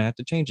 I'm going to have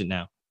to change it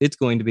now. It's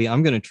going to be,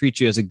 I'm going to treat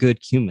you as a good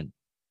human.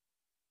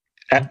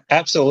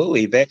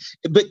 Absolutely. But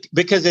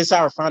because it's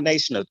our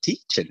foundation of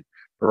teaching,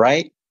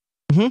 right?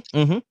 Mm-hmm,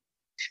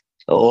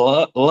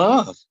 mm-hmm.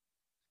 Love.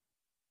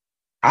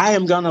 I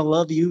am going to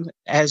love you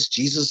as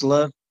Jesus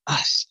loved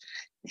us.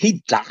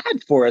 He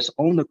died for us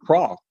on the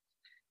cross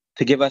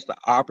to give us the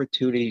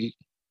opportunity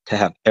to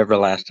have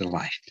everlasting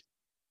life.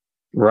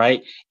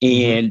 right?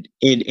 Mm-hmm.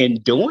 And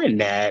in doing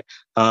that,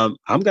 I'm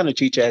going to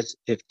treat you as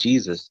if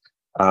Jesus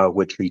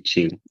would treat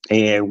you.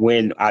 And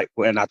when I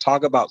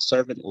talk about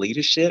servant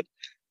leadership,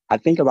 I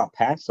think about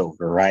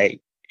Passover,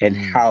 right? And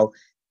Mm. how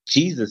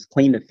Jesus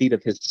cleaned the feet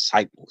of his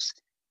disciples,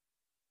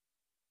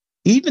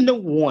 even the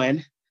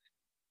one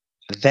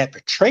that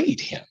betrayed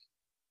him,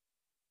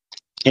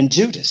 and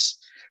Judas,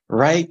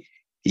 right?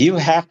 You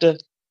have to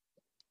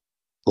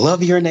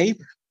love your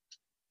neighbor,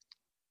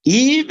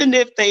 even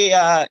if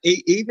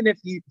even if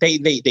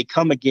they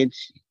come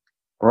against you,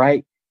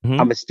 right? Mm-hmm.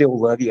 I'm gonna still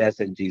love you as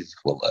in Jesus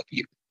will love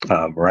you,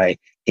 right?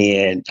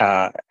 And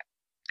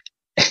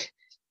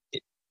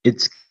it,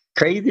 it's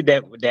crazy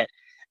that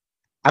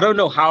I don't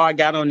know how I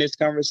got on this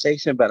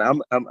conversation, but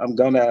I'm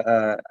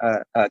gonna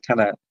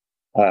kind of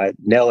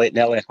nail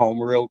it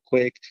home real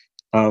quick.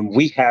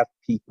 We have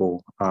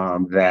people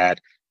that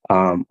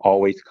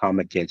always come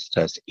against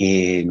us,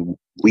 and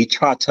we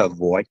try to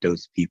avoid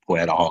those people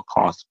at all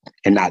costs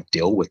and not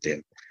deal with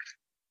them.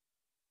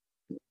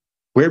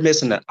 We're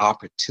missing an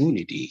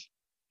opportunity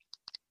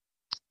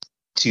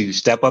to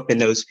step up in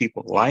those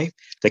people's life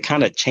to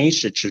kind of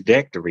change the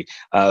trajectory,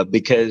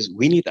 because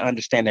we need to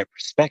understand their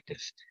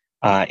perspective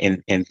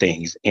in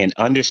things, and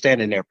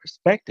understanding their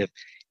perspective,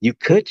 you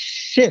could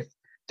shift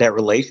that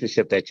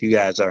relationship that you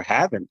guys are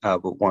having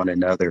with one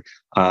another.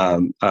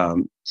 Dude,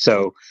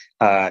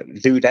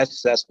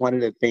 that's one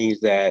of the things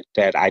that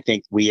I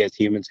think we as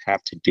humans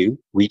have to do.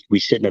 We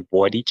shouldn't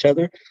avoid each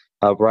other.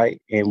 Right.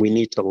 And we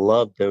need to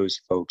love those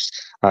folks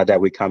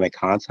that we come in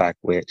contact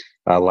with,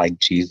 like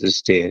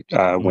Jesus did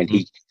when Mm-hmm.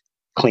 he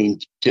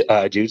cleaned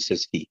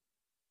Judas's feet,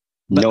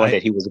 But knowing I,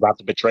 that he was about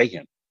to betray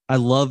him. I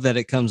love that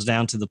it comes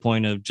down to the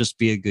point of just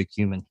be a good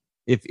human.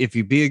 If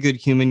you be a good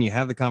human, you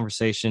have the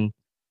conversation,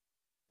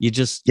 you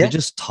Yeah.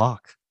 just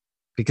talk.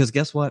 Because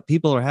guess what?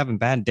 People are having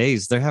bad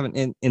days. They're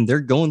having and they're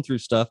going through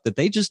stuff that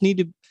they just need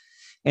to,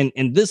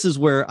 and this is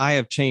where I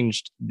have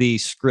changed the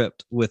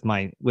script with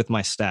my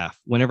staff.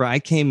 Whenever I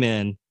came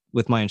in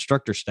with my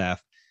instructor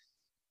staff,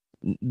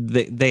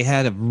 they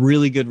had a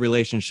really good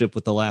relationship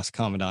with the last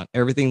commandant.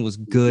 Everything was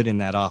good in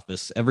that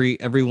office.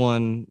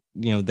 Everyone,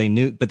 they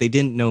knew, but they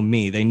didn't know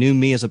me. They knew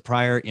me as a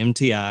prior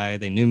MTI.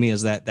 They knew me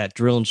as that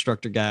drill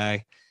instructor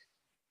guy.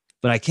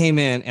 But I came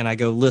in and I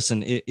go,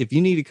 listen, if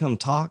you need to come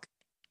talk,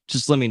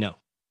 just let me know.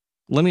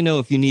 Let me know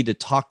if you need to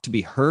talk to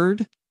be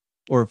heard,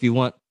 or if you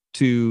want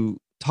to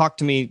talk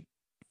to me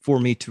for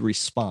me to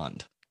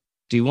respond.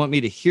 Do you want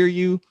me to hear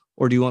you,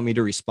 or do you want me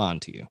to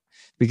respond to you?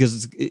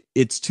 Because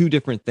it's two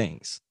different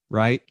things,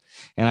 right?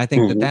 And I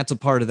think that Mhm. that's a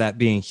part of that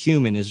being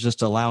human, is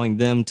just allowing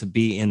them to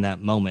be in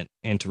that moment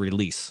and to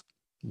release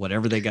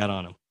whatever they got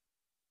on them.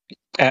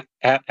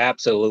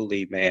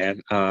 Absolutely,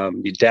 man.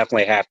 You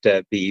definitely have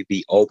to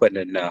be open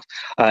enough,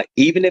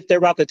 even if they're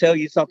about to tell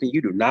you something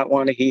you do not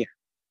want to hear.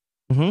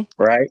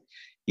 Mm-hmm. Right?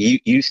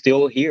 You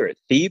still hear it.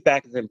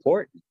 Feedback is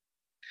important.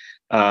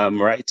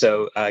 Right.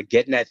 So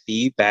getting that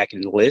feedback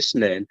and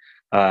listening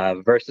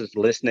versus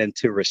listening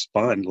to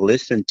respond,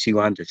 listen to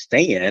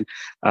understand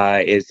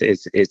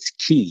is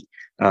key.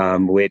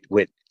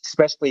 With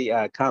especially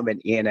coming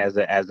in as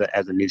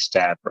a new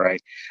staff,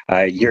 right?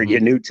 You're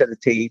Mm-hmm. new to the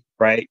team,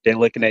 right? They're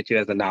looking at you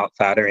as an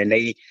outsider, and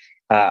they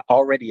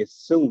already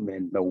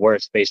assuming the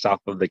worst based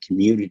off of the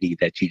community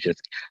that you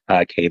just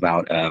came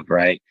out of,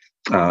 right?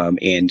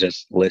 And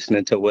just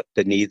listening to what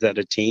the needs of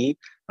the team,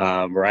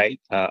 right?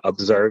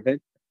 Observing,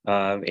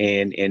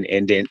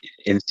 and then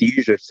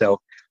infuse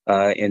yourself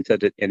into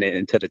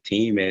the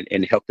team,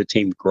 and help the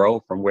team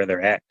grow from where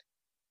they're at.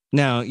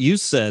 Now, you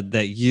said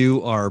that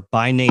you are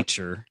by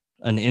nature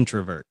an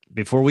introvert.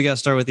 Before we got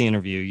started with the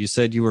interview, you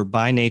said you were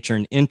by nature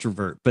an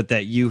introvert, but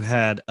that you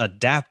had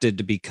adapted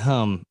to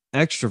become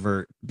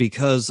extrovert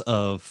because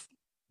of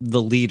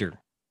the leader,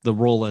 the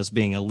role as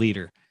being a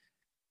leader.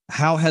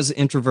 How has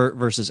introvert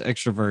versus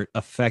extrovert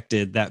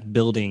affected that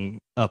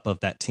building up of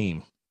that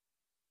team?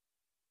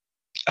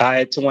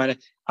 To when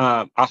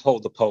I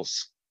hold the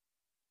post.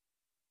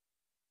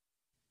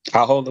 I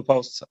hold the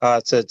post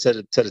to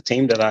the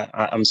team that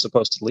I'm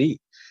supposed to lead.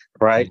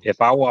 Right. Mm-hmm.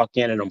 If I walk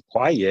in and I'm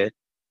quiet,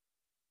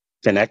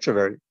 an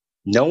extrovert,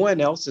 no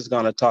one else is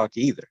going to talk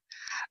either.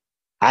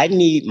 I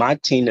need my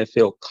team to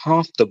feel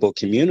comfortable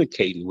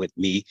communicating with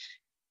me.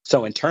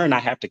 So in turn, I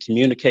have to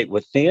communicate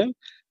with them.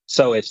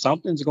 So if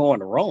something's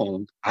going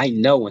wrong, I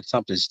know when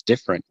something's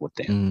different with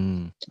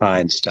them, Mm.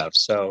 and stuff.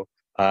 So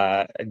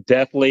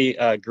definitely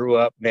grew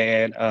up,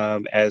 man,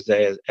 as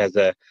a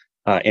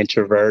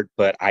introvert,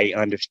 but I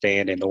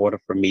understand in order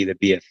for me to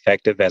be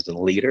effective as a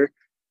leader,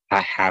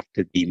 I have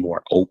to be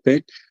more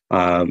open.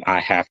 I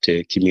have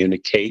to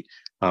communicate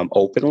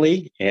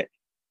openly, and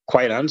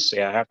quite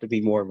honestly, I have to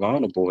be more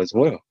vulnerable as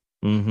well.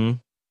 Mm-hmm.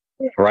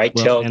 Right,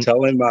 Well, and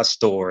telling my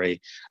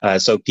story,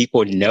 so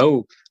people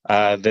know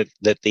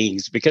the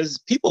things, because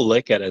people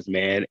look at us,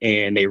 man,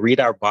 and they read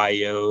our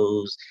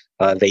bios,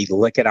 they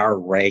look at our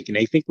rank, and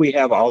they think we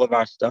have all of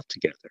our stuff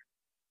together,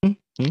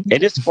 mm-hmm.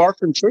 and it's far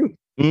from true.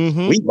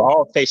 Mm-hmm. We've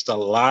all faced a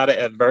lot of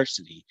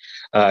adversity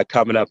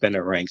coming up in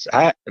the ranks.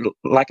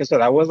 Like I said,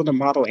 I wasn't a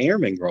model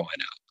airman growing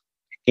up.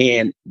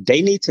 And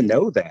they need to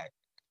know that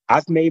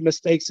I've made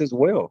mistakes as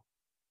well,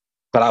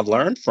 but I've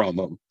learned from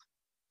them.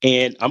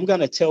 And I'm going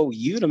to tell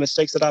you the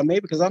mistakes that I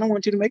made because I don't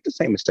want you to make the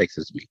same mistakes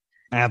as me.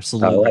 All right.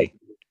 Absolutely.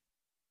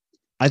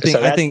 I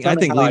So that's I kind of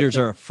think how I leaders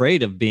think. are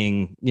afraid of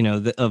being,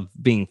 of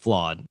being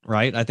flawed,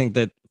 right? I think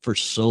that for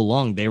so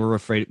long they were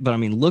afraid. But I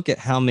mean, look at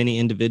how many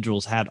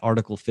individuals had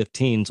Article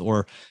 15s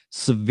or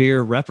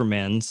severe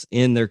reprimands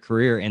in their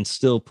career and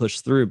still push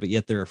through, but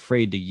yet they're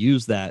afraid to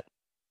use that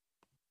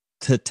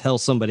to tell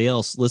somebody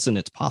else, listen,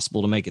 it's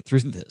possible to make it through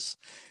this.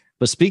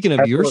 But speaking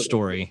of your Absolutely.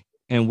 story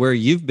and where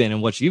you've been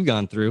and what you've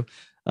gone through,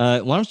 why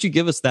don't you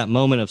give us that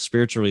moment of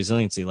spiritual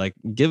resiliency? Like,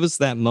 give us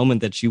that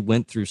moment that you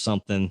went through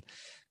something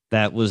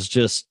that was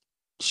just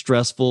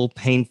stressful,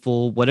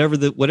 painful,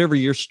 whatever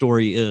your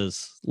story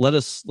is. Let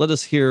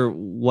us hear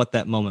what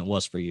that moment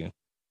was for you.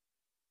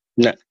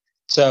 No.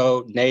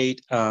 So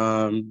Nate,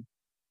 I'll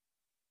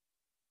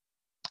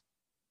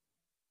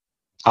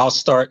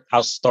start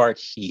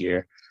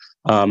here.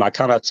 I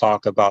kind of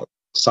talk about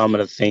some of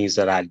the things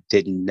that I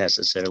didn't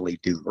necessarily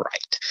do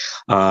right.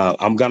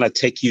 I'm gonna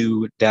take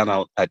you down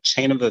a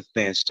chain of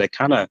events that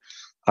kind of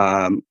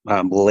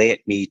led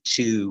me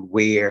to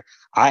where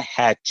I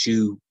had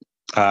to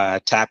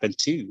tap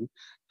into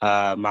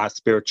my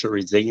spiritual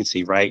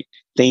resiliency, right?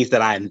 Things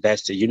that I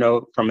invested,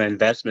 from an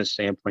investment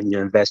standpoint, you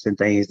invest in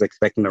things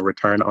expecting a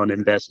return on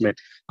investment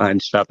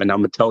and stuff. And I'm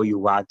gonna tell you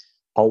why I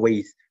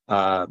always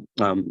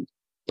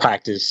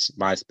practice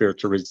my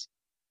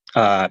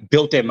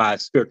built in my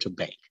spiritual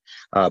bank,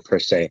 per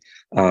se.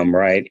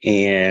 Right.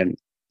 And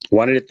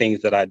one of the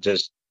things that I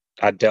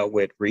dealt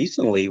with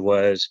recently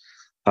was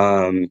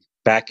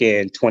back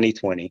in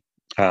 2020.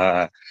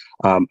 I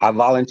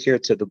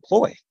volunteered to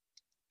deploy.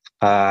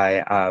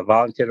 I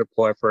volunteered to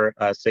deploy for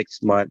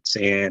 6 months.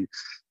 And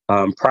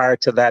prior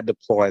to that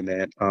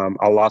deployment,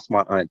 I lost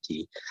my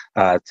auntie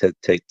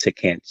to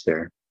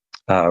cancer.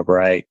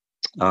 Right.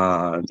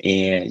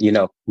 And,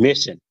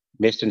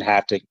 mission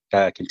have to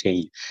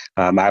continue.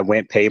 I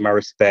went, paid my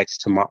respects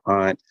to my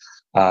aunt,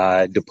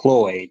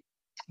 deployed.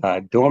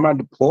 During my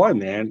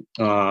deployment,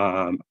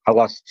 I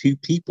lost two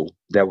people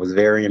that was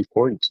very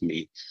important to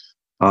me.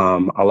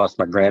 I lost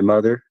my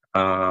grandmother,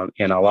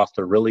 and I lost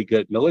a really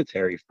good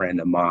military friend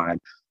of mine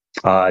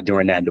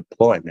during that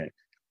deployment.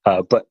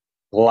 But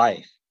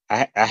life,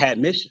 I had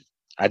mission.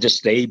 I just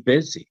stayed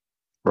busy,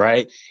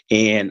 right?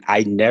 And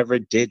I never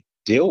did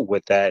deal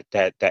with that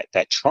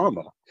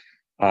trauma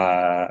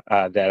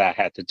that I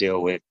had to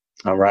deal with.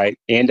 All right,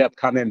 end up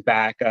coming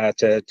back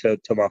to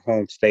my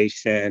home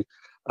station.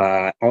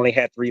 Only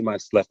had 3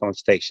 months left on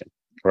station,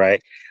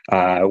 right?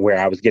 Where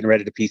I was getting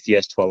ready to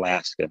PCS to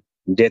Alaska.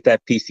 Did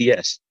that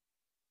PCS.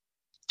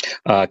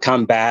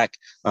 Come back.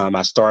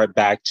 I started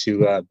back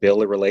to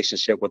build a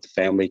relationship with the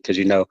family because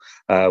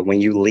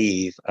when you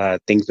leave,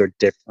 things are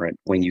different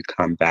when you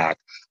come back.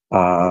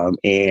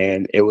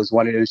 And it was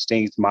one of those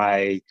things.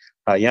 My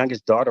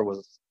youngest daughter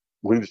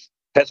we was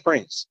best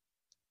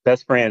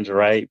friends,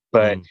 right?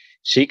 But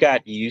she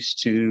got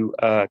used to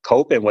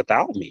coping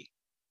without me.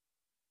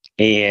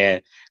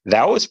 And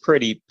that was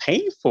pretty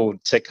painful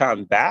to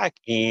come back.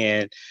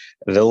 And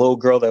the little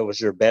girl that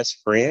was your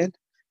best friend,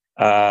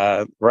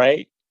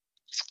 right?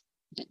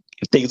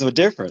 Things were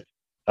different.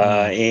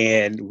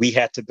 And we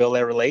had to build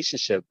that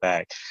relationship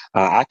back.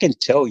 I can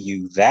tell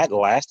you that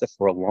lasted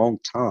for a long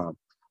time.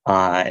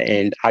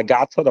 And I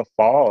got to the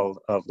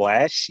fall of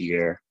last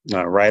year,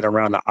 right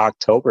around the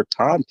October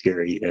time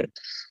period.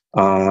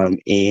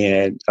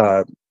 And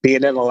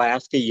being in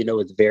Alaska,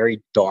 it's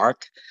very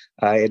dark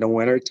in the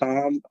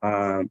wintertime.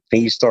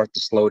 Things start to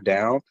slow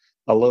down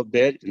a little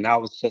bit. And I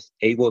was just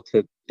able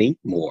to think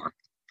more.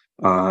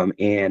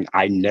 And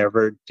I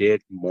never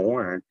did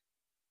mourn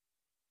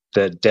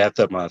the death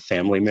of my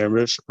family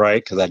members,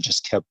 right? Because I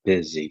just kept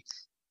busy,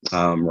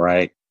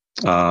 right?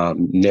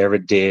 Never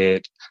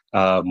did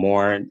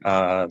mourn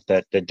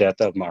the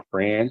death of my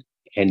friend.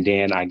 And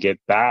then I get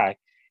back,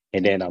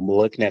 and then I'm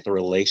looking at the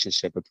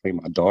relationship between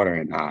my daughter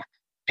and I,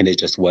 and it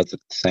just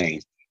wasn't the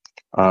same.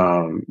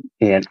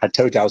 And I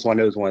told you I was one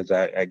of those ones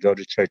that I go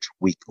to church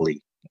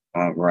weekly,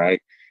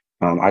 right?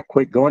 I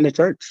quit going to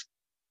church.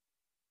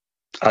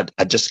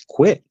 I just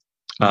quit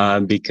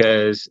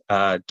because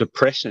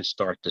depression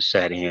started to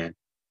set in.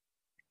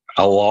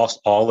 I lost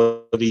all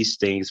of these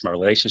things. My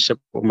relationship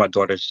with my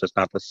daughter is just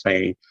not the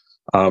same,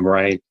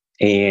 right?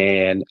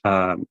 And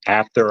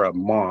after a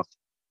month,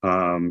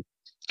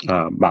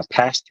 my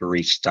pastor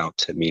reached out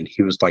to me and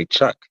he was like,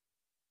 "Chuck,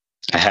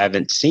 I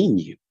haven't seen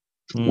you.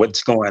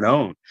 What's going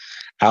on?"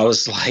 I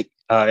was like,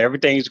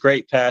 "Everything's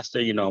great, Pastor.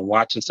 I'm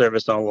watching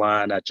service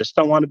online. I just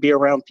don't want to be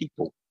around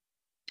people."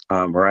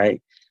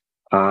 Right?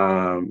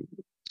 Um,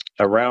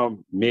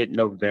 Around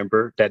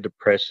mid-November, that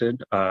depression,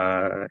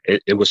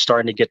 it was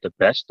starting to get the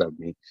best of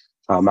me.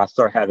 I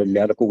started having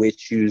medical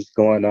issues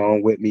going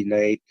on with me,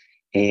 Nate,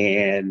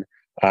 and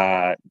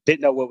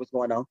didn't know what was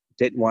going on.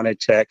 Didn't want to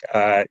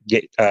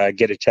get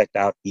it checked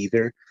out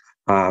either.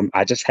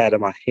 I just had in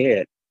my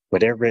head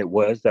whatever it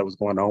was that was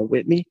going on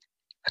with me.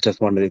 I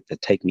just wanted it to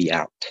take me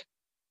out.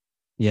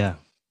 Yeah.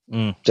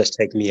 Just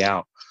take me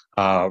out.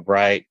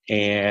 right.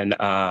 And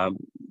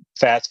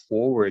fast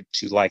forward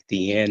to like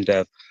the end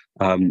of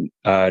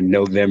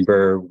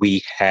November,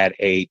 we had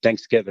a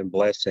Thanksgiving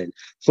blessing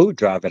food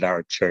drive at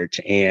our church,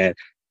 and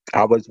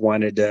I was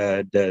one of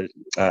the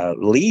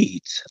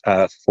leads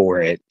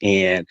for it.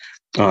 And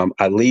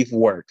I leave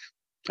work,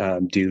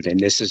 dude, and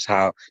this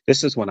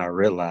is when I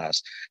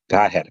realized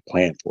God had a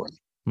plan for me.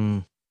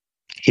 Mm.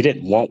 He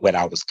didn't want what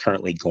I was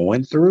currently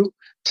going through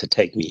to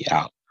take me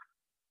out.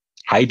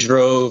 I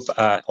drove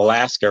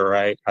Alaska,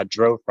 right? I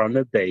drove from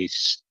the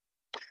base.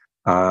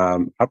 I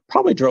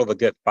probably drove a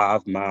good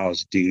 5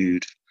 miles,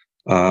 dude,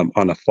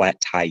 on a flat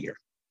tire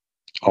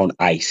on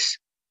ice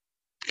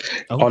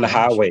Oh on the gosh.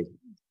 highway,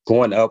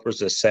 going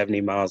upwards of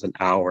 70 miles an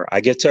hour.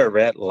 I get to a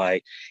red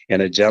light,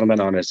 and a gentleman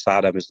on the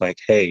side of me is like,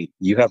 "Hey,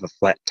 you have a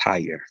flat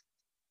tire."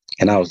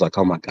 And I was like,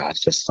 "Oh my God,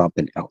 it's just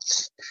something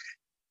else."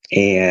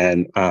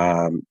 And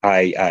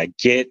I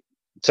get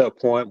to a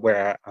point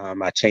where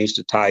I change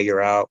the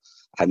tire out.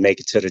 I make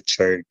it to the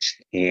church,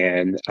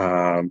 and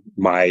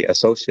my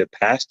associate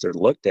pastor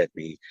looked at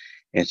me,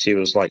 and she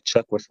was like,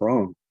 "Chuck, what's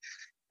wrong?"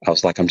 I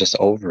was like, "I'm just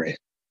over it.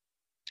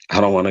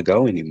 I don't want to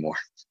go anymore."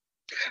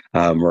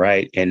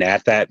 Right. And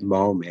at that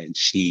moment,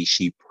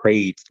 she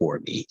prayed for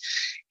me,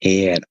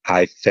 and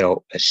I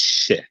felt a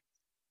shift.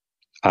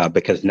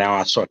 Because now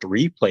I start to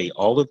replay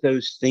all of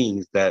those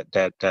things that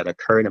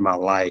occurred in my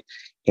life,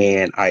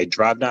 and I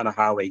drive down the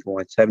highway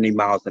going 70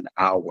 miles an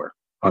hour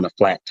on a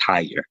flat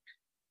tire.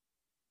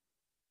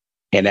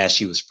 And as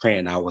she was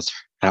praying, I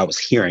was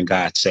hearing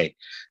God say,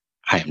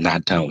 "I am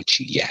not done with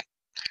you yet."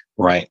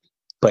 Right.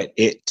 But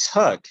it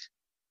took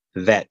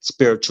that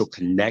spiritual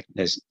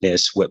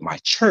connectedness with my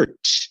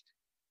church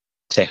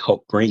to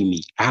help bring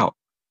me out,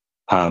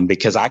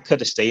 because I could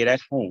have stayed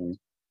at home,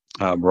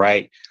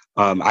 right?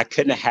 I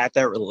couldn't have had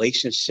that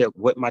relationship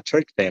with my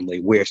church family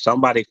where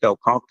somebody felt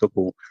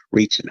comfortable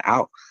reaching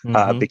out,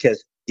 Mm-hmm.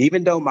 because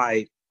even though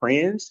my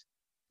friends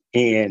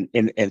and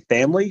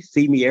family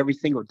see me every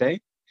single day,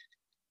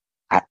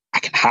 I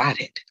can hide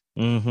it.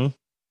 Mm-hmm.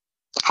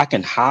 I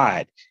can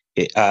hide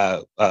it,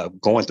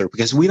 going through,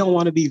 because we don't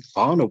want to be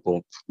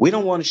vulnerable. We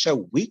don't want to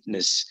show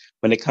weakness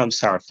when it comes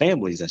to our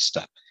families and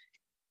stuff.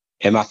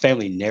 And my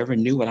family never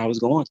knew what I was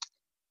going through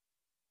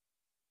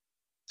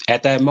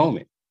at that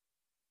moment.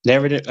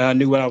 Never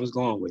knew what I was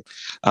Well,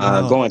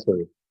 going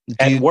through do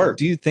at you work.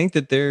 do you think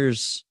that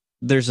there's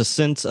a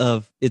sense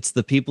of it's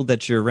the people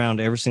that you're around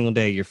every single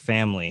day, your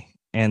family,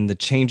 and the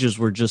changes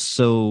were just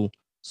so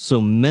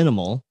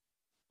minimal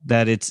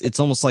that it's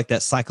almost like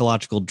that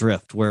psychological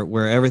drift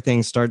where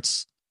everything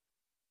starts,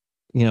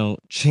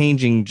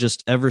 changing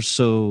just ever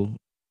so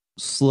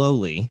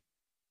slowly,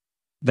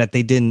 that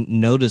they didn't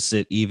notice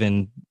it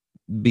even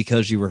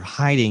because you were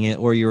hiding it,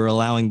 or you were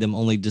allowing them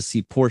only to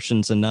see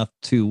portions enough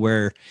to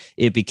where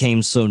it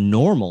became so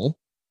normal.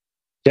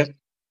 Yep.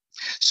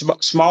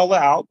 Smaller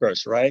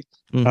outbursts, right?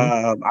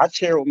 Mm-hmm. I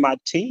shared with my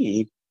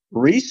team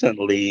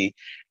recently,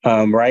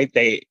 right?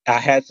 I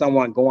had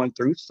someone going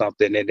through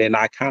something, and then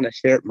I kind of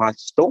shared my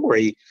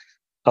story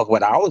of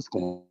what I was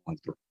going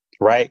through,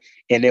 right?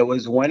 And it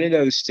was one of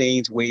those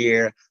things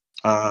where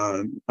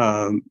um,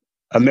 um,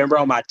 a member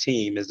on my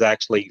team is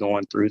actually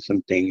going through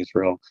some things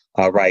real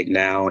right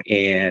now,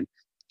 and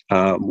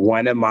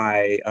one of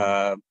my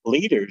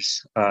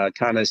leaders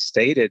kind of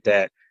stated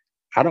that,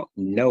 "I don't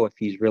know if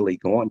he's really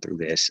going through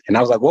this." And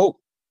I was like, "Whoa,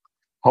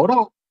 hold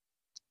on.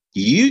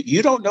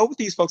 You don't know what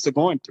these folks are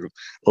going through.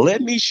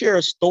 Let me share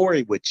a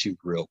story with you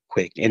real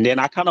quick." And then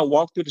I kind of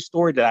walked through the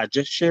story that I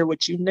just shared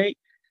with you, Nate.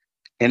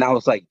 And I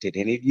was like, "Did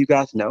any of you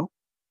guys know?"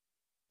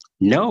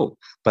 No,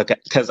 but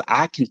because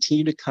I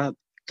continue to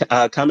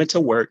come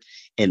into work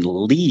and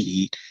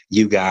lead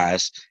you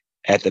guys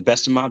at the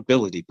best of my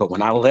ability. But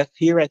when I left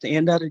here at the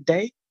end of the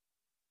day,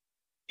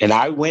 and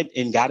I went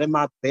and got in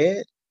my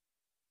bed,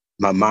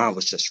 my mind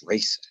was just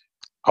racing.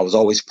 I was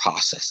always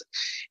processing,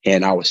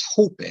 and I was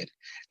hoping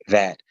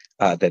that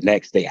the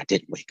next day I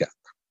didn't wake up,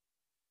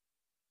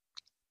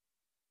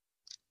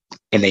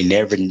 and they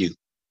never knew,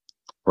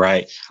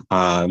 right?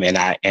 And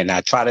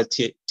I try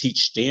to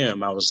teach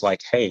them. I was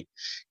like, "Hey,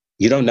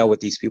 you don't know what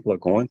these people are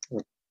going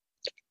through.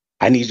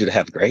 I need you to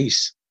have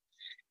grace.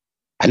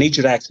 I need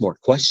you to ask more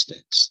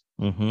questions."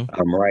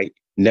 Mm-hmm. Right?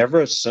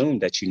 Never assume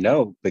that you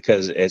know,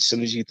 because as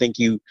soon as you think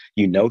you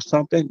know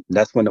something,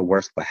 that's when the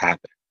worst will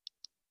happen.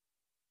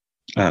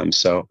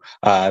 So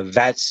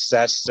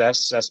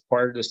that's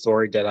part of the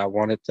story that I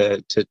wanted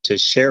to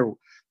share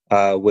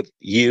with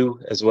you,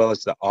 as well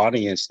as the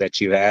audience that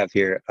you have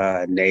here,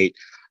 Nate.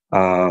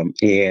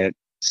 And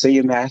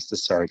Senior Master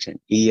Sergeant,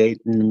 E8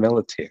 in the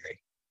military,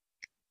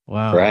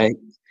 Wow. right?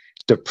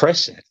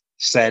 Depression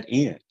set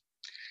in.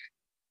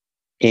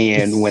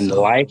 It's And when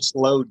so life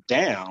slowed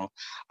down,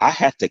 I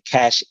had to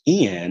cash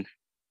in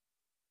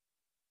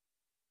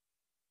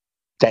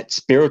that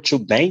spiritual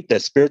bank,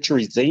 that spiritual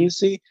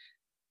resiliency.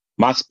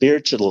 My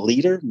spiritual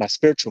leader, my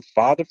spiritual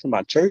father from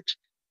my church,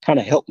 kind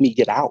of helped me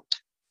get out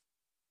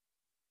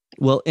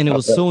well, and it of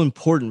was that. so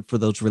important for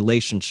those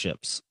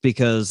relationships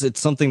because it's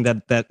something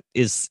that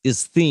is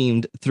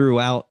themed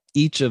throughout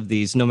each of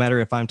these, no matter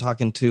if I'm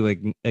talking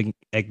to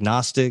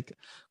agnostic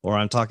or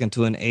I'm talking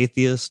to an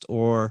atheist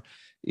or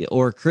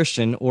a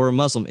Christian or a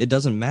Muslim, it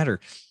doesn't matter.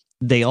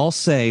 They all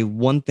say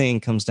one thing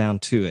comes down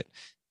to it.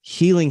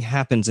 Healing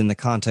happens in the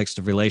context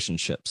of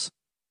relationships.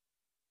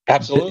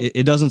 Absolutely.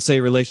 It doesn't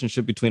say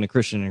relationship between a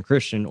Christian and a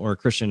Christian or a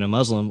Christian and a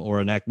Muslim or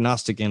an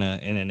agnostic and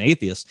an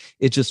atheist.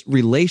 It's just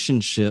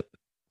relationship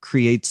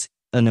creates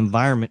an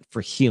environment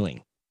for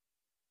healing.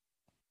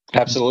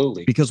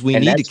 Absolutely. Because we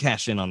need to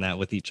cash in on that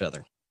with each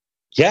other.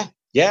 Yeah.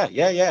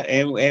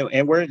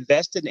 And we're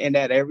invested in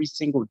that every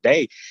single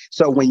day.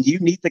 So when you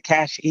need to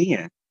cash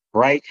in,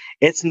 right,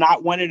 it's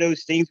not one of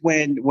those things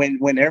when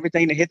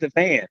everything to hit the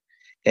fan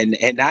and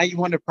now you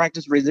want to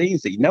practice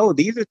resiliency. No,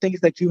 these are things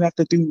that you have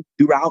to do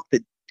throughout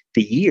the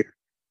year,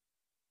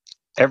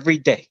 every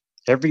day,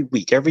 every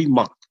week, every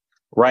month,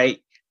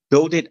 right?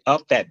 Building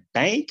up that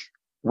bank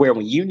where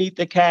when you need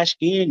to cash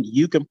in,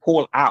 you can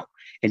pull out.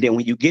 And then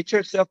when you get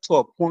yourself to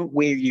a point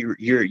where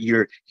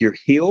you're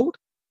healed,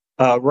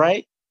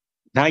 right?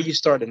 Now you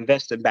start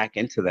investing back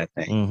into that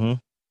thing.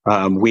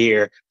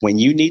 Where when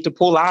you need to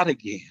pull out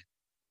again,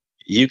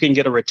 you can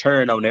get a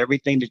return on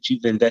everything that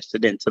you've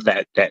invested into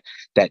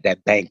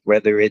that bank,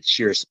 whether it's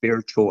your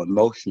spiritual,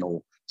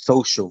 emotional,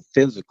 social,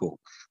 physical,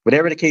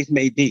 whatever the case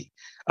may be.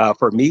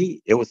 For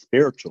me, it was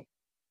spiritual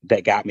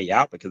that got me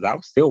out because I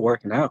was still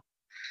working out.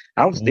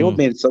 I was still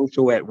being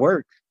social at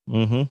work,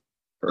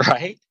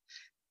 right?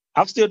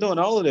 I'm still doing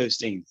all of those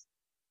things,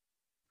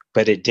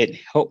 but it didn't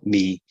help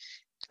me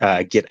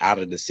get out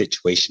of the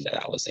situation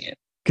that I was in.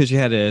 Because you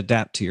had to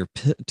adapt to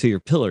your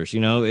pillars.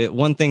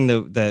 One thing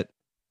that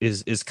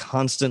is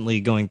constantly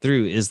going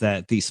through is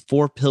that these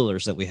 4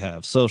 pillars that we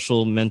have: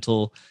 social,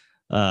 mental,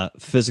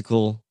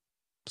 physical,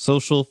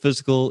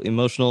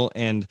 emotional,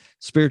 and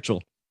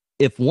spiritual.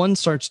 If one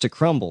starts to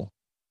crumble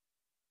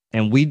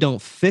and we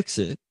don't fix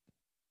it,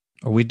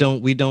 or we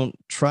don't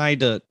try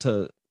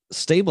to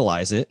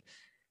stabilize it,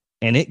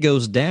 and it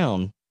goes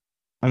down,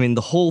 I mean,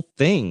 the whole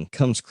thing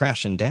comes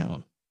crashing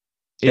down.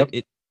 Yep.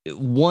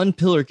 One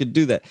pillar could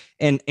do that.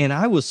 And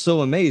I was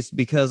so amazed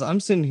because I'm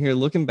sitting here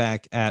looking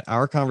back at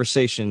our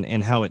conversation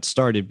and how it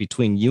started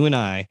between you and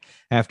I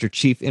after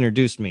Chief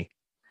introduced me.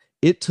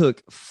 It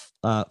took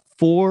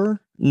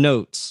 4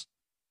 notes.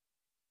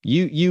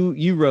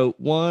 You wrote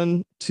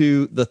 1,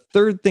 2. The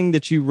third thing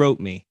that you wrote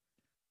me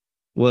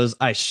was,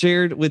 I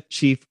shared with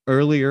Chief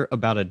earlier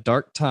about a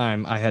dark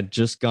time I had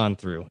just gone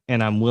through,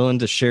 and I'm willing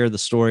to share the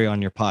story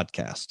on your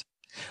podcast.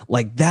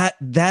 Like that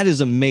is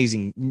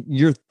amazing.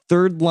 Your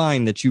third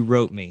line that you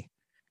wrote me,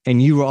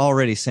 and you were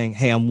already saying,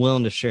 hey, I'm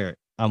willing to share it.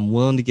 I'm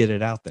willing to get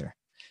it out there,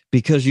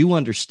 because you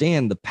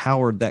understand the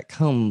power that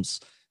comes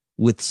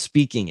with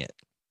speaking it,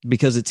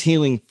 because it's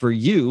healing for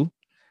you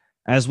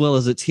as well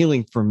as it's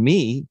healing for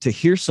me to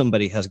hear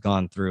somebody has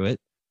gone through it.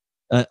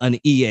 An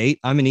E8,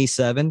 I'm an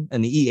E7,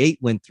 and the E8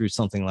 went through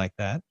something like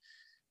that.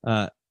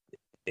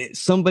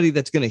 Somebody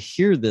that's going to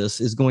hear this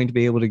is going to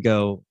be able to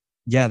go,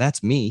 yeah,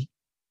 that's me.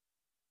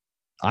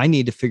 I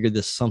need to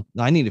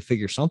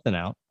figure something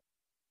out.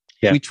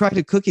 Yeah. We try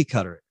to cookie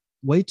cutter it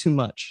way too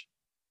much.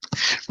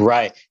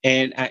 Right.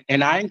 And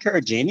I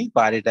encourage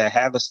anybody to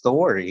have a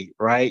story,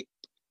 right?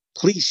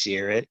 Please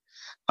share it.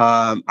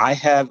 I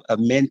have a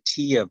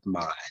mentee of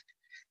mine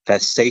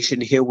that's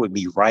stationed here with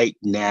me right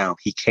now.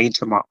 He came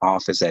to my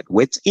office at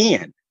Wits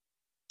End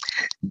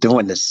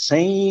doing the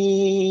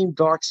same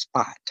dark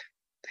spot.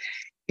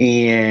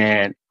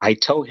 And I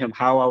told him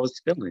how I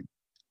was feeling.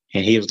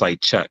 And he was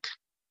like, Chuck,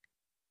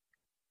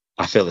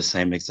 I feel the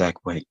same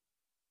exact way.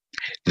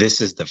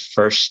 This is the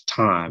first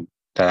time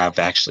that I've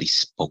actually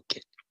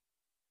spoken.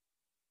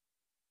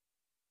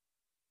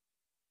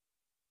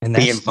 And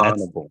being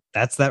vulnerable.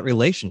 That's that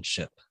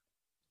relationship.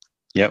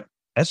 Yep.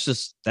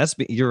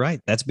 You're right.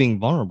 That's being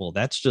vulnerable.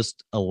 That's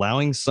just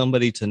allowing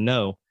somebody to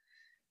know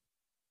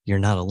you're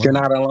not alone. You're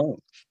not alone.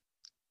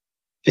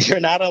 You're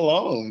not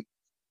alone.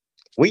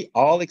 We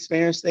all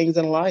experience things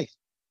in life.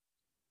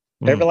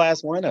 Every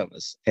last one of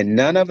us. And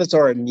none of us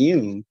are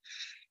immune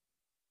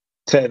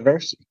to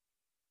adversity.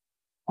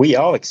 We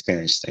all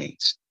experience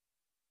things.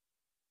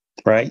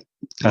 Right?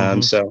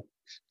 So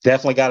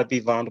definitely got to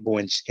be vulnerable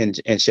and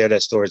share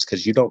that stories,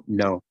 because you don't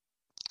know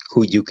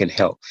who you can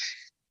help.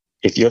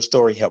 If your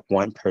story helped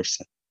one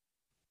person,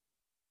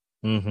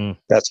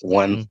 that's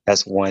one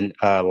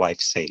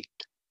life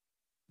saved.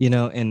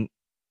 And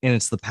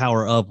it's the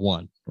power of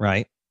one,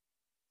 right?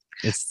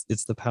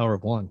 It's the power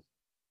of one.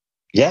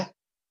 Yeah,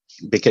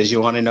 because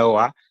you want to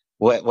know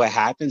what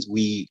happens.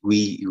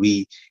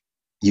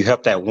 You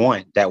help that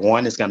one. That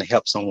one is going to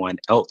help someone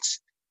else,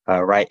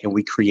 right? And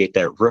we create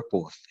that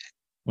ripple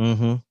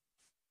effect.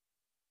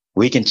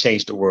 We can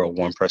change the world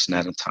one person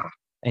at a time.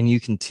 And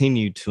you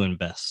continue to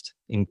invest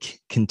and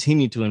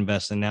continue to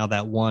invest. And now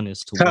that one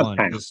is to compound.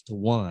 One is to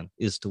one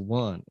is to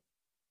one.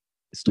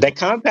 That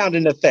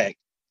compounding effect.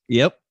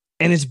 Yep.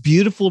 And it's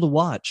beautiful to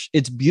watch.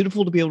 It's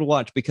beautiful to be able to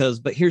watch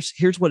but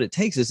here's what it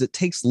takes is it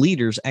takes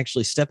leaders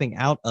actually stepping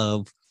out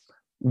of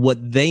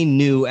what they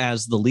knew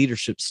as the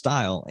leadership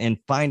style and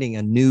finding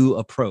a new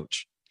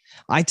approach.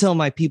 I tell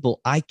my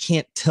people, I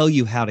can't tell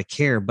you how to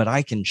care, but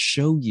I can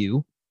show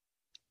you.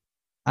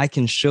 I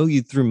can show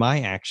you through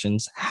my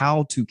actions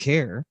how to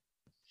care.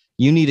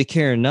 You need to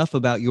care enough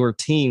about your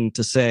team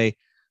to say,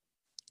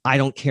 I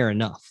don't care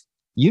enough.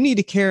 You need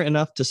to care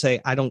enough to say,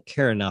 I don't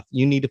care enough.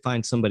 You need to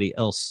find somebody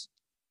else.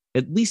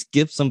 At least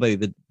give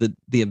somebody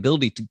the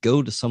ability to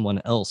go to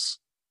someone else,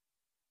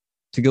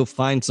 to go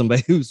find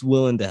somebody who's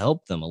willing to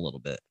help them a little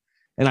bit.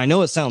 And I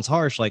know it sounds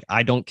harsh, like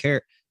I don't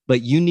care,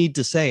 but you need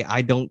to say,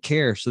 I don't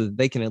care, so that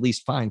they can at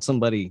least find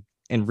somebody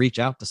and reach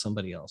out to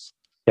somebody else.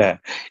 Yeah.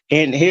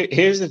 And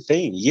here's the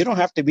thing. You don't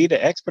have to be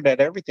the expert at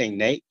everything,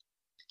 Nate.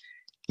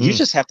 You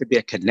just have to be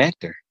a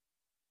connector,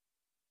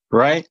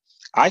 right?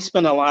 I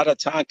spend a lot of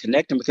time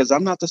connecting because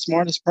I'm not the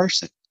smartest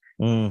person.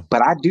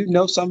 But I do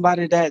know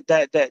somebody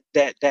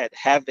that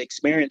have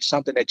experienced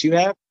something that you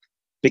have,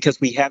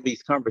 because we have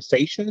these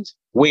conversations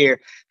where,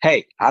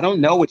 hey, I don't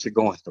know what you're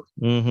going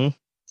through.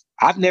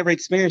 I've never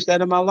experienced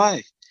that in my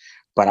life,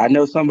 but I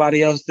know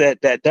somebody else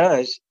that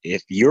does.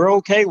 If you're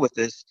okay with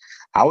this,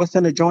 I will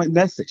send a joint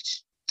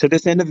message to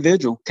this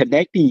individual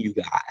connecting you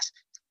guys,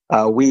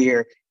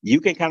 where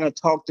you can kind of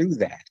talk through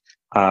that.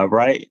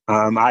 Right.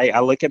 I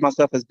look at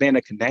myself as being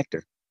a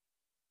connector.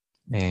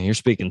 Man, you're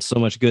speaking so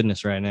much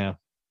goodness right now.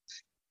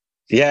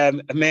 Yeah,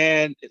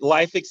 man,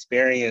 life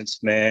experience,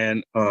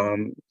 man.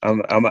 I'm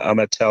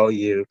gonna tell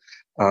you,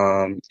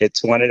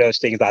 it's one of those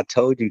things. I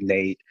told you,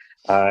 Nate.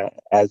 I'm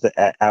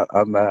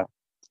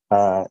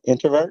a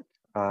introvert,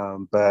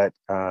 but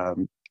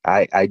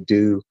I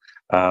do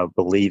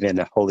believe in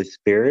the Holy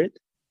Spirit,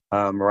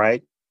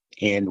 right?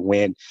 And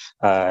when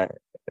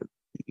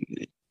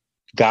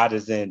God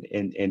is in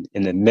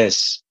the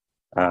midst,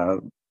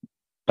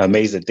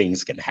 amazing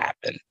things can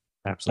happen.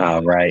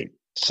 Absolutely, right.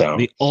 So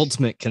the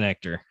ultimate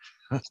connector.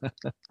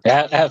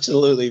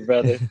 Absolutely,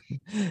 brother.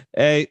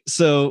 Hey,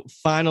 so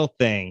final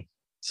thing.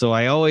 So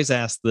I always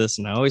ask this,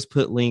 and I always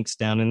put links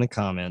down in the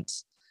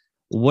comments.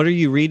 What are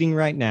you reading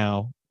right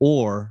now?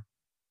 Or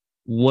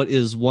what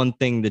is one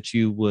thing that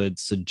you would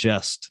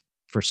suggest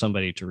for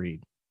somebody to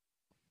read?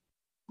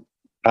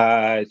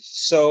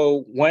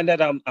 So one that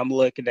I'm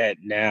looking at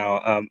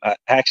now,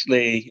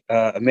 actually,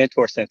 a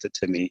mentor sent it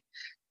to me,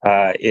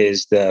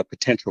 is The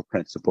Potential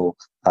Principle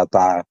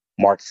by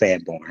Mark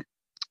Sanborn.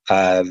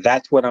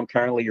 That's what I'm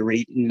currently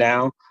reading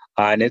now.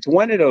 And it's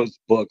one of those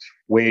books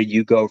where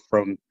you go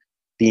from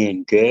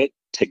being good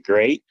to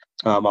great.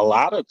 A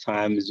lot of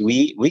times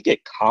we get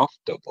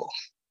comfortable,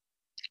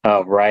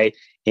 right?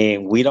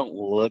 And we don't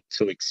look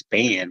to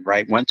expand,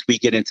 right? Once we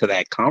get into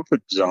that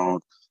comfort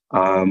zone,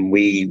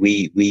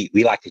 we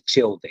like to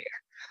chill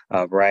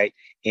there, right?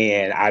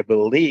 And I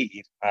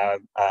believe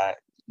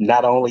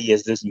not only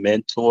is this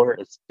mentor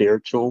a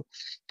spiritual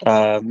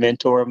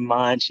mentor of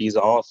mine, she's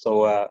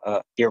also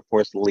a Air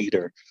Force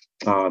leader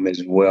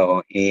as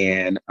well.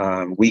 And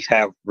we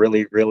have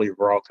really, really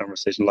raw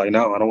conversations like,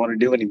 no, I don't want to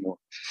do anymore.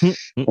 I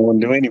don't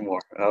want to do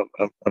anymore.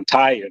 I'm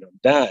tired. I'm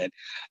done.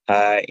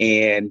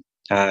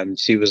 And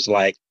she was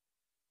like,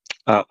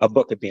 a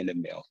book would be in the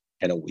mail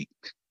in a week.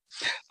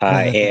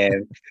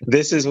 And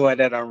this is one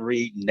that I'm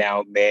reading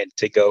now, man,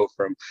 to go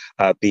from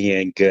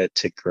being good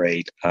to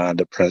great,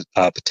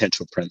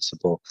 potential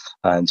principle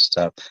and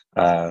stuff.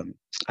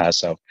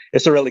 So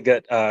it's a really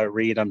good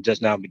read. I'm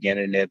just now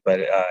beginning it,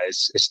 but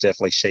it's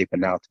definitely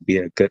shaping out to be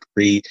a good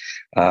read,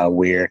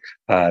 where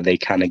they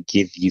kind of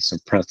give you some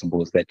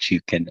principles that you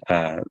can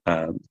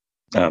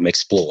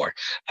explore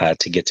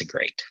to get to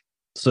great.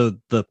 So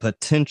The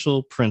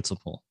Potential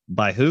Principle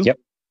by who? Yep.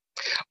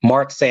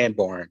 Mark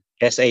Sanborn,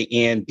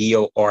 Sanborn.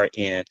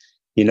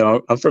 You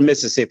know, I'm from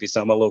Mississippi,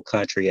 so I'm a little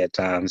country at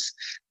times.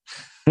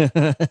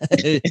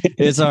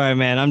 It's all right,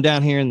 man. I'm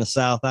down here in the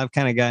South. I've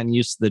kind of gotten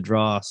used to the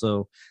draw,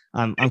 so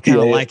I'm kind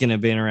of liking it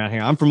being around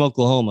here. I'm from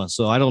Oklahoma,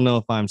 so I don't know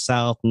if I'm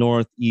south,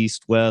 north,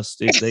 east, west.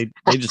 They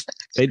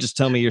just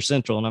tell me you're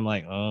central, and I'm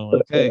like, oh,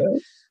 okay,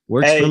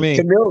 works for me.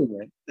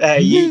 Chameleon.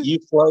 You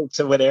float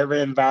to whatever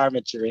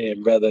environment you're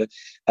in, brother.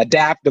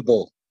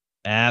 Adaptable.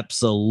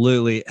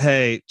 Absolutely.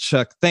 Hey,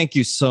 Chuck, thank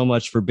you so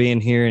much for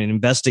being here and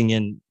investing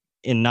in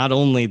not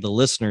only the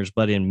listeners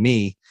but in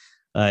me.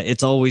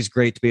 It's always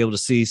great to be able to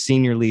see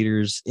senior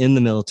leaders in the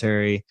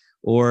military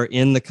or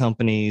in the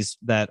companies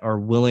that are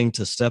willing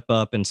to step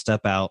up and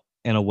step out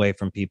and away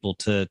from people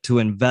to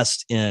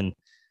invest in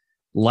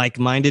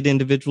like-minded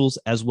individuals,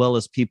 as well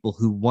as people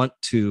who want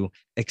to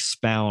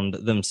expound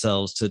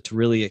themselves to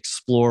really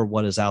explore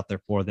what is out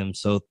there for them.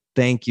 So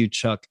thank you,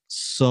 Chuck,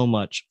 so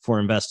much for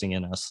investing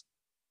in us.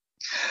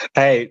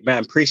 Hey,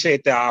 man,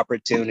 appreciate the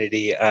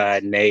opportunity,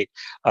 Nate.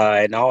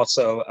 And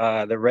also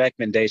the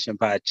recommendation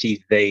by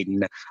Chief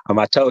Vaden.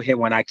 I told him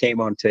when I came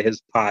onto his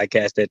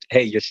podcast that,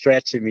 hey, you're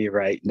stretching me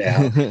right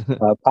now.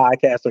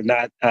 Podcasts are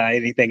not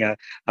anything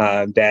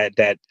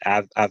that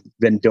I've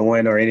been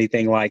doing or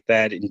anything like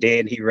that. And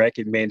then he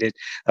recommended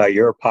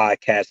your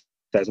podcast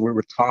as we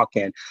were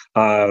talking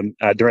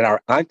during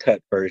our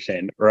uncut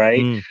version,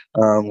 right?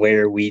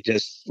 Where we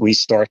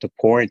start to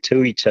pour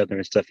into each other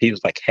and stuff. He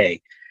was like, hey,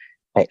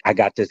 I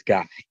got this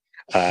guy.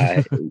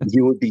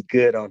 You would be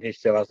good on his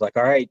show. I was like,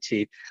 all right,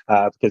 Chief,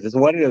 because it's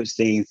one of those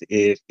things.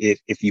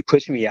 If you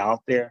push me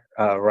out there,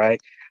 right,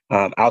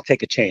 I'll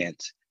take a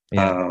chance.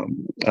 Yeah.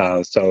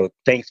 So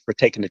thanks for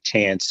taking a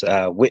chance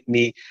with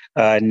me,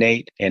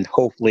 Nate, and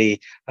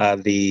hopefully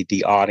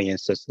the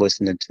audience that's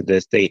listening to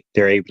this,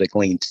 they're able to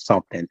glean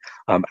something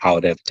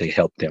out of to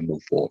help them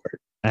move forward.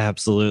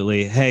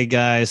 Absolutely. Hey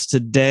guys,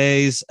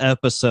 today's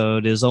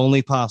episode is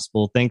only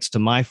possible thanks to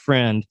my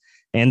friend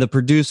and the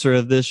producer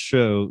of this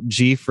show,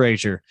 G.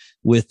 Frazier,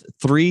 with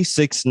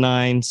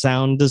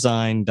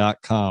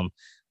 369sounddesign.com.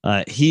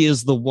 He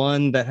is the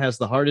one that has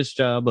the hardest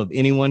job of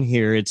anyone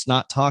here. It's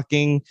not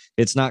talking,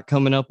 it's not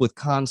coming up with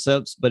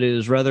concepts, but it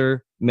is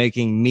rather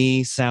making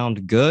me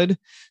sound good.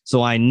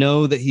 So I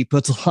know that he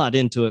puts a lot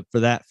into it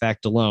for that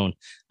fact alone.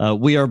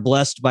 We are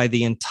blessed by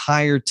the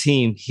entire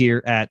team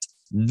here at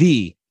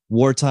the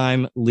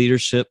Wartime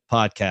Leadership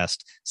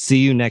Podcast. See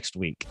you next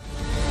week.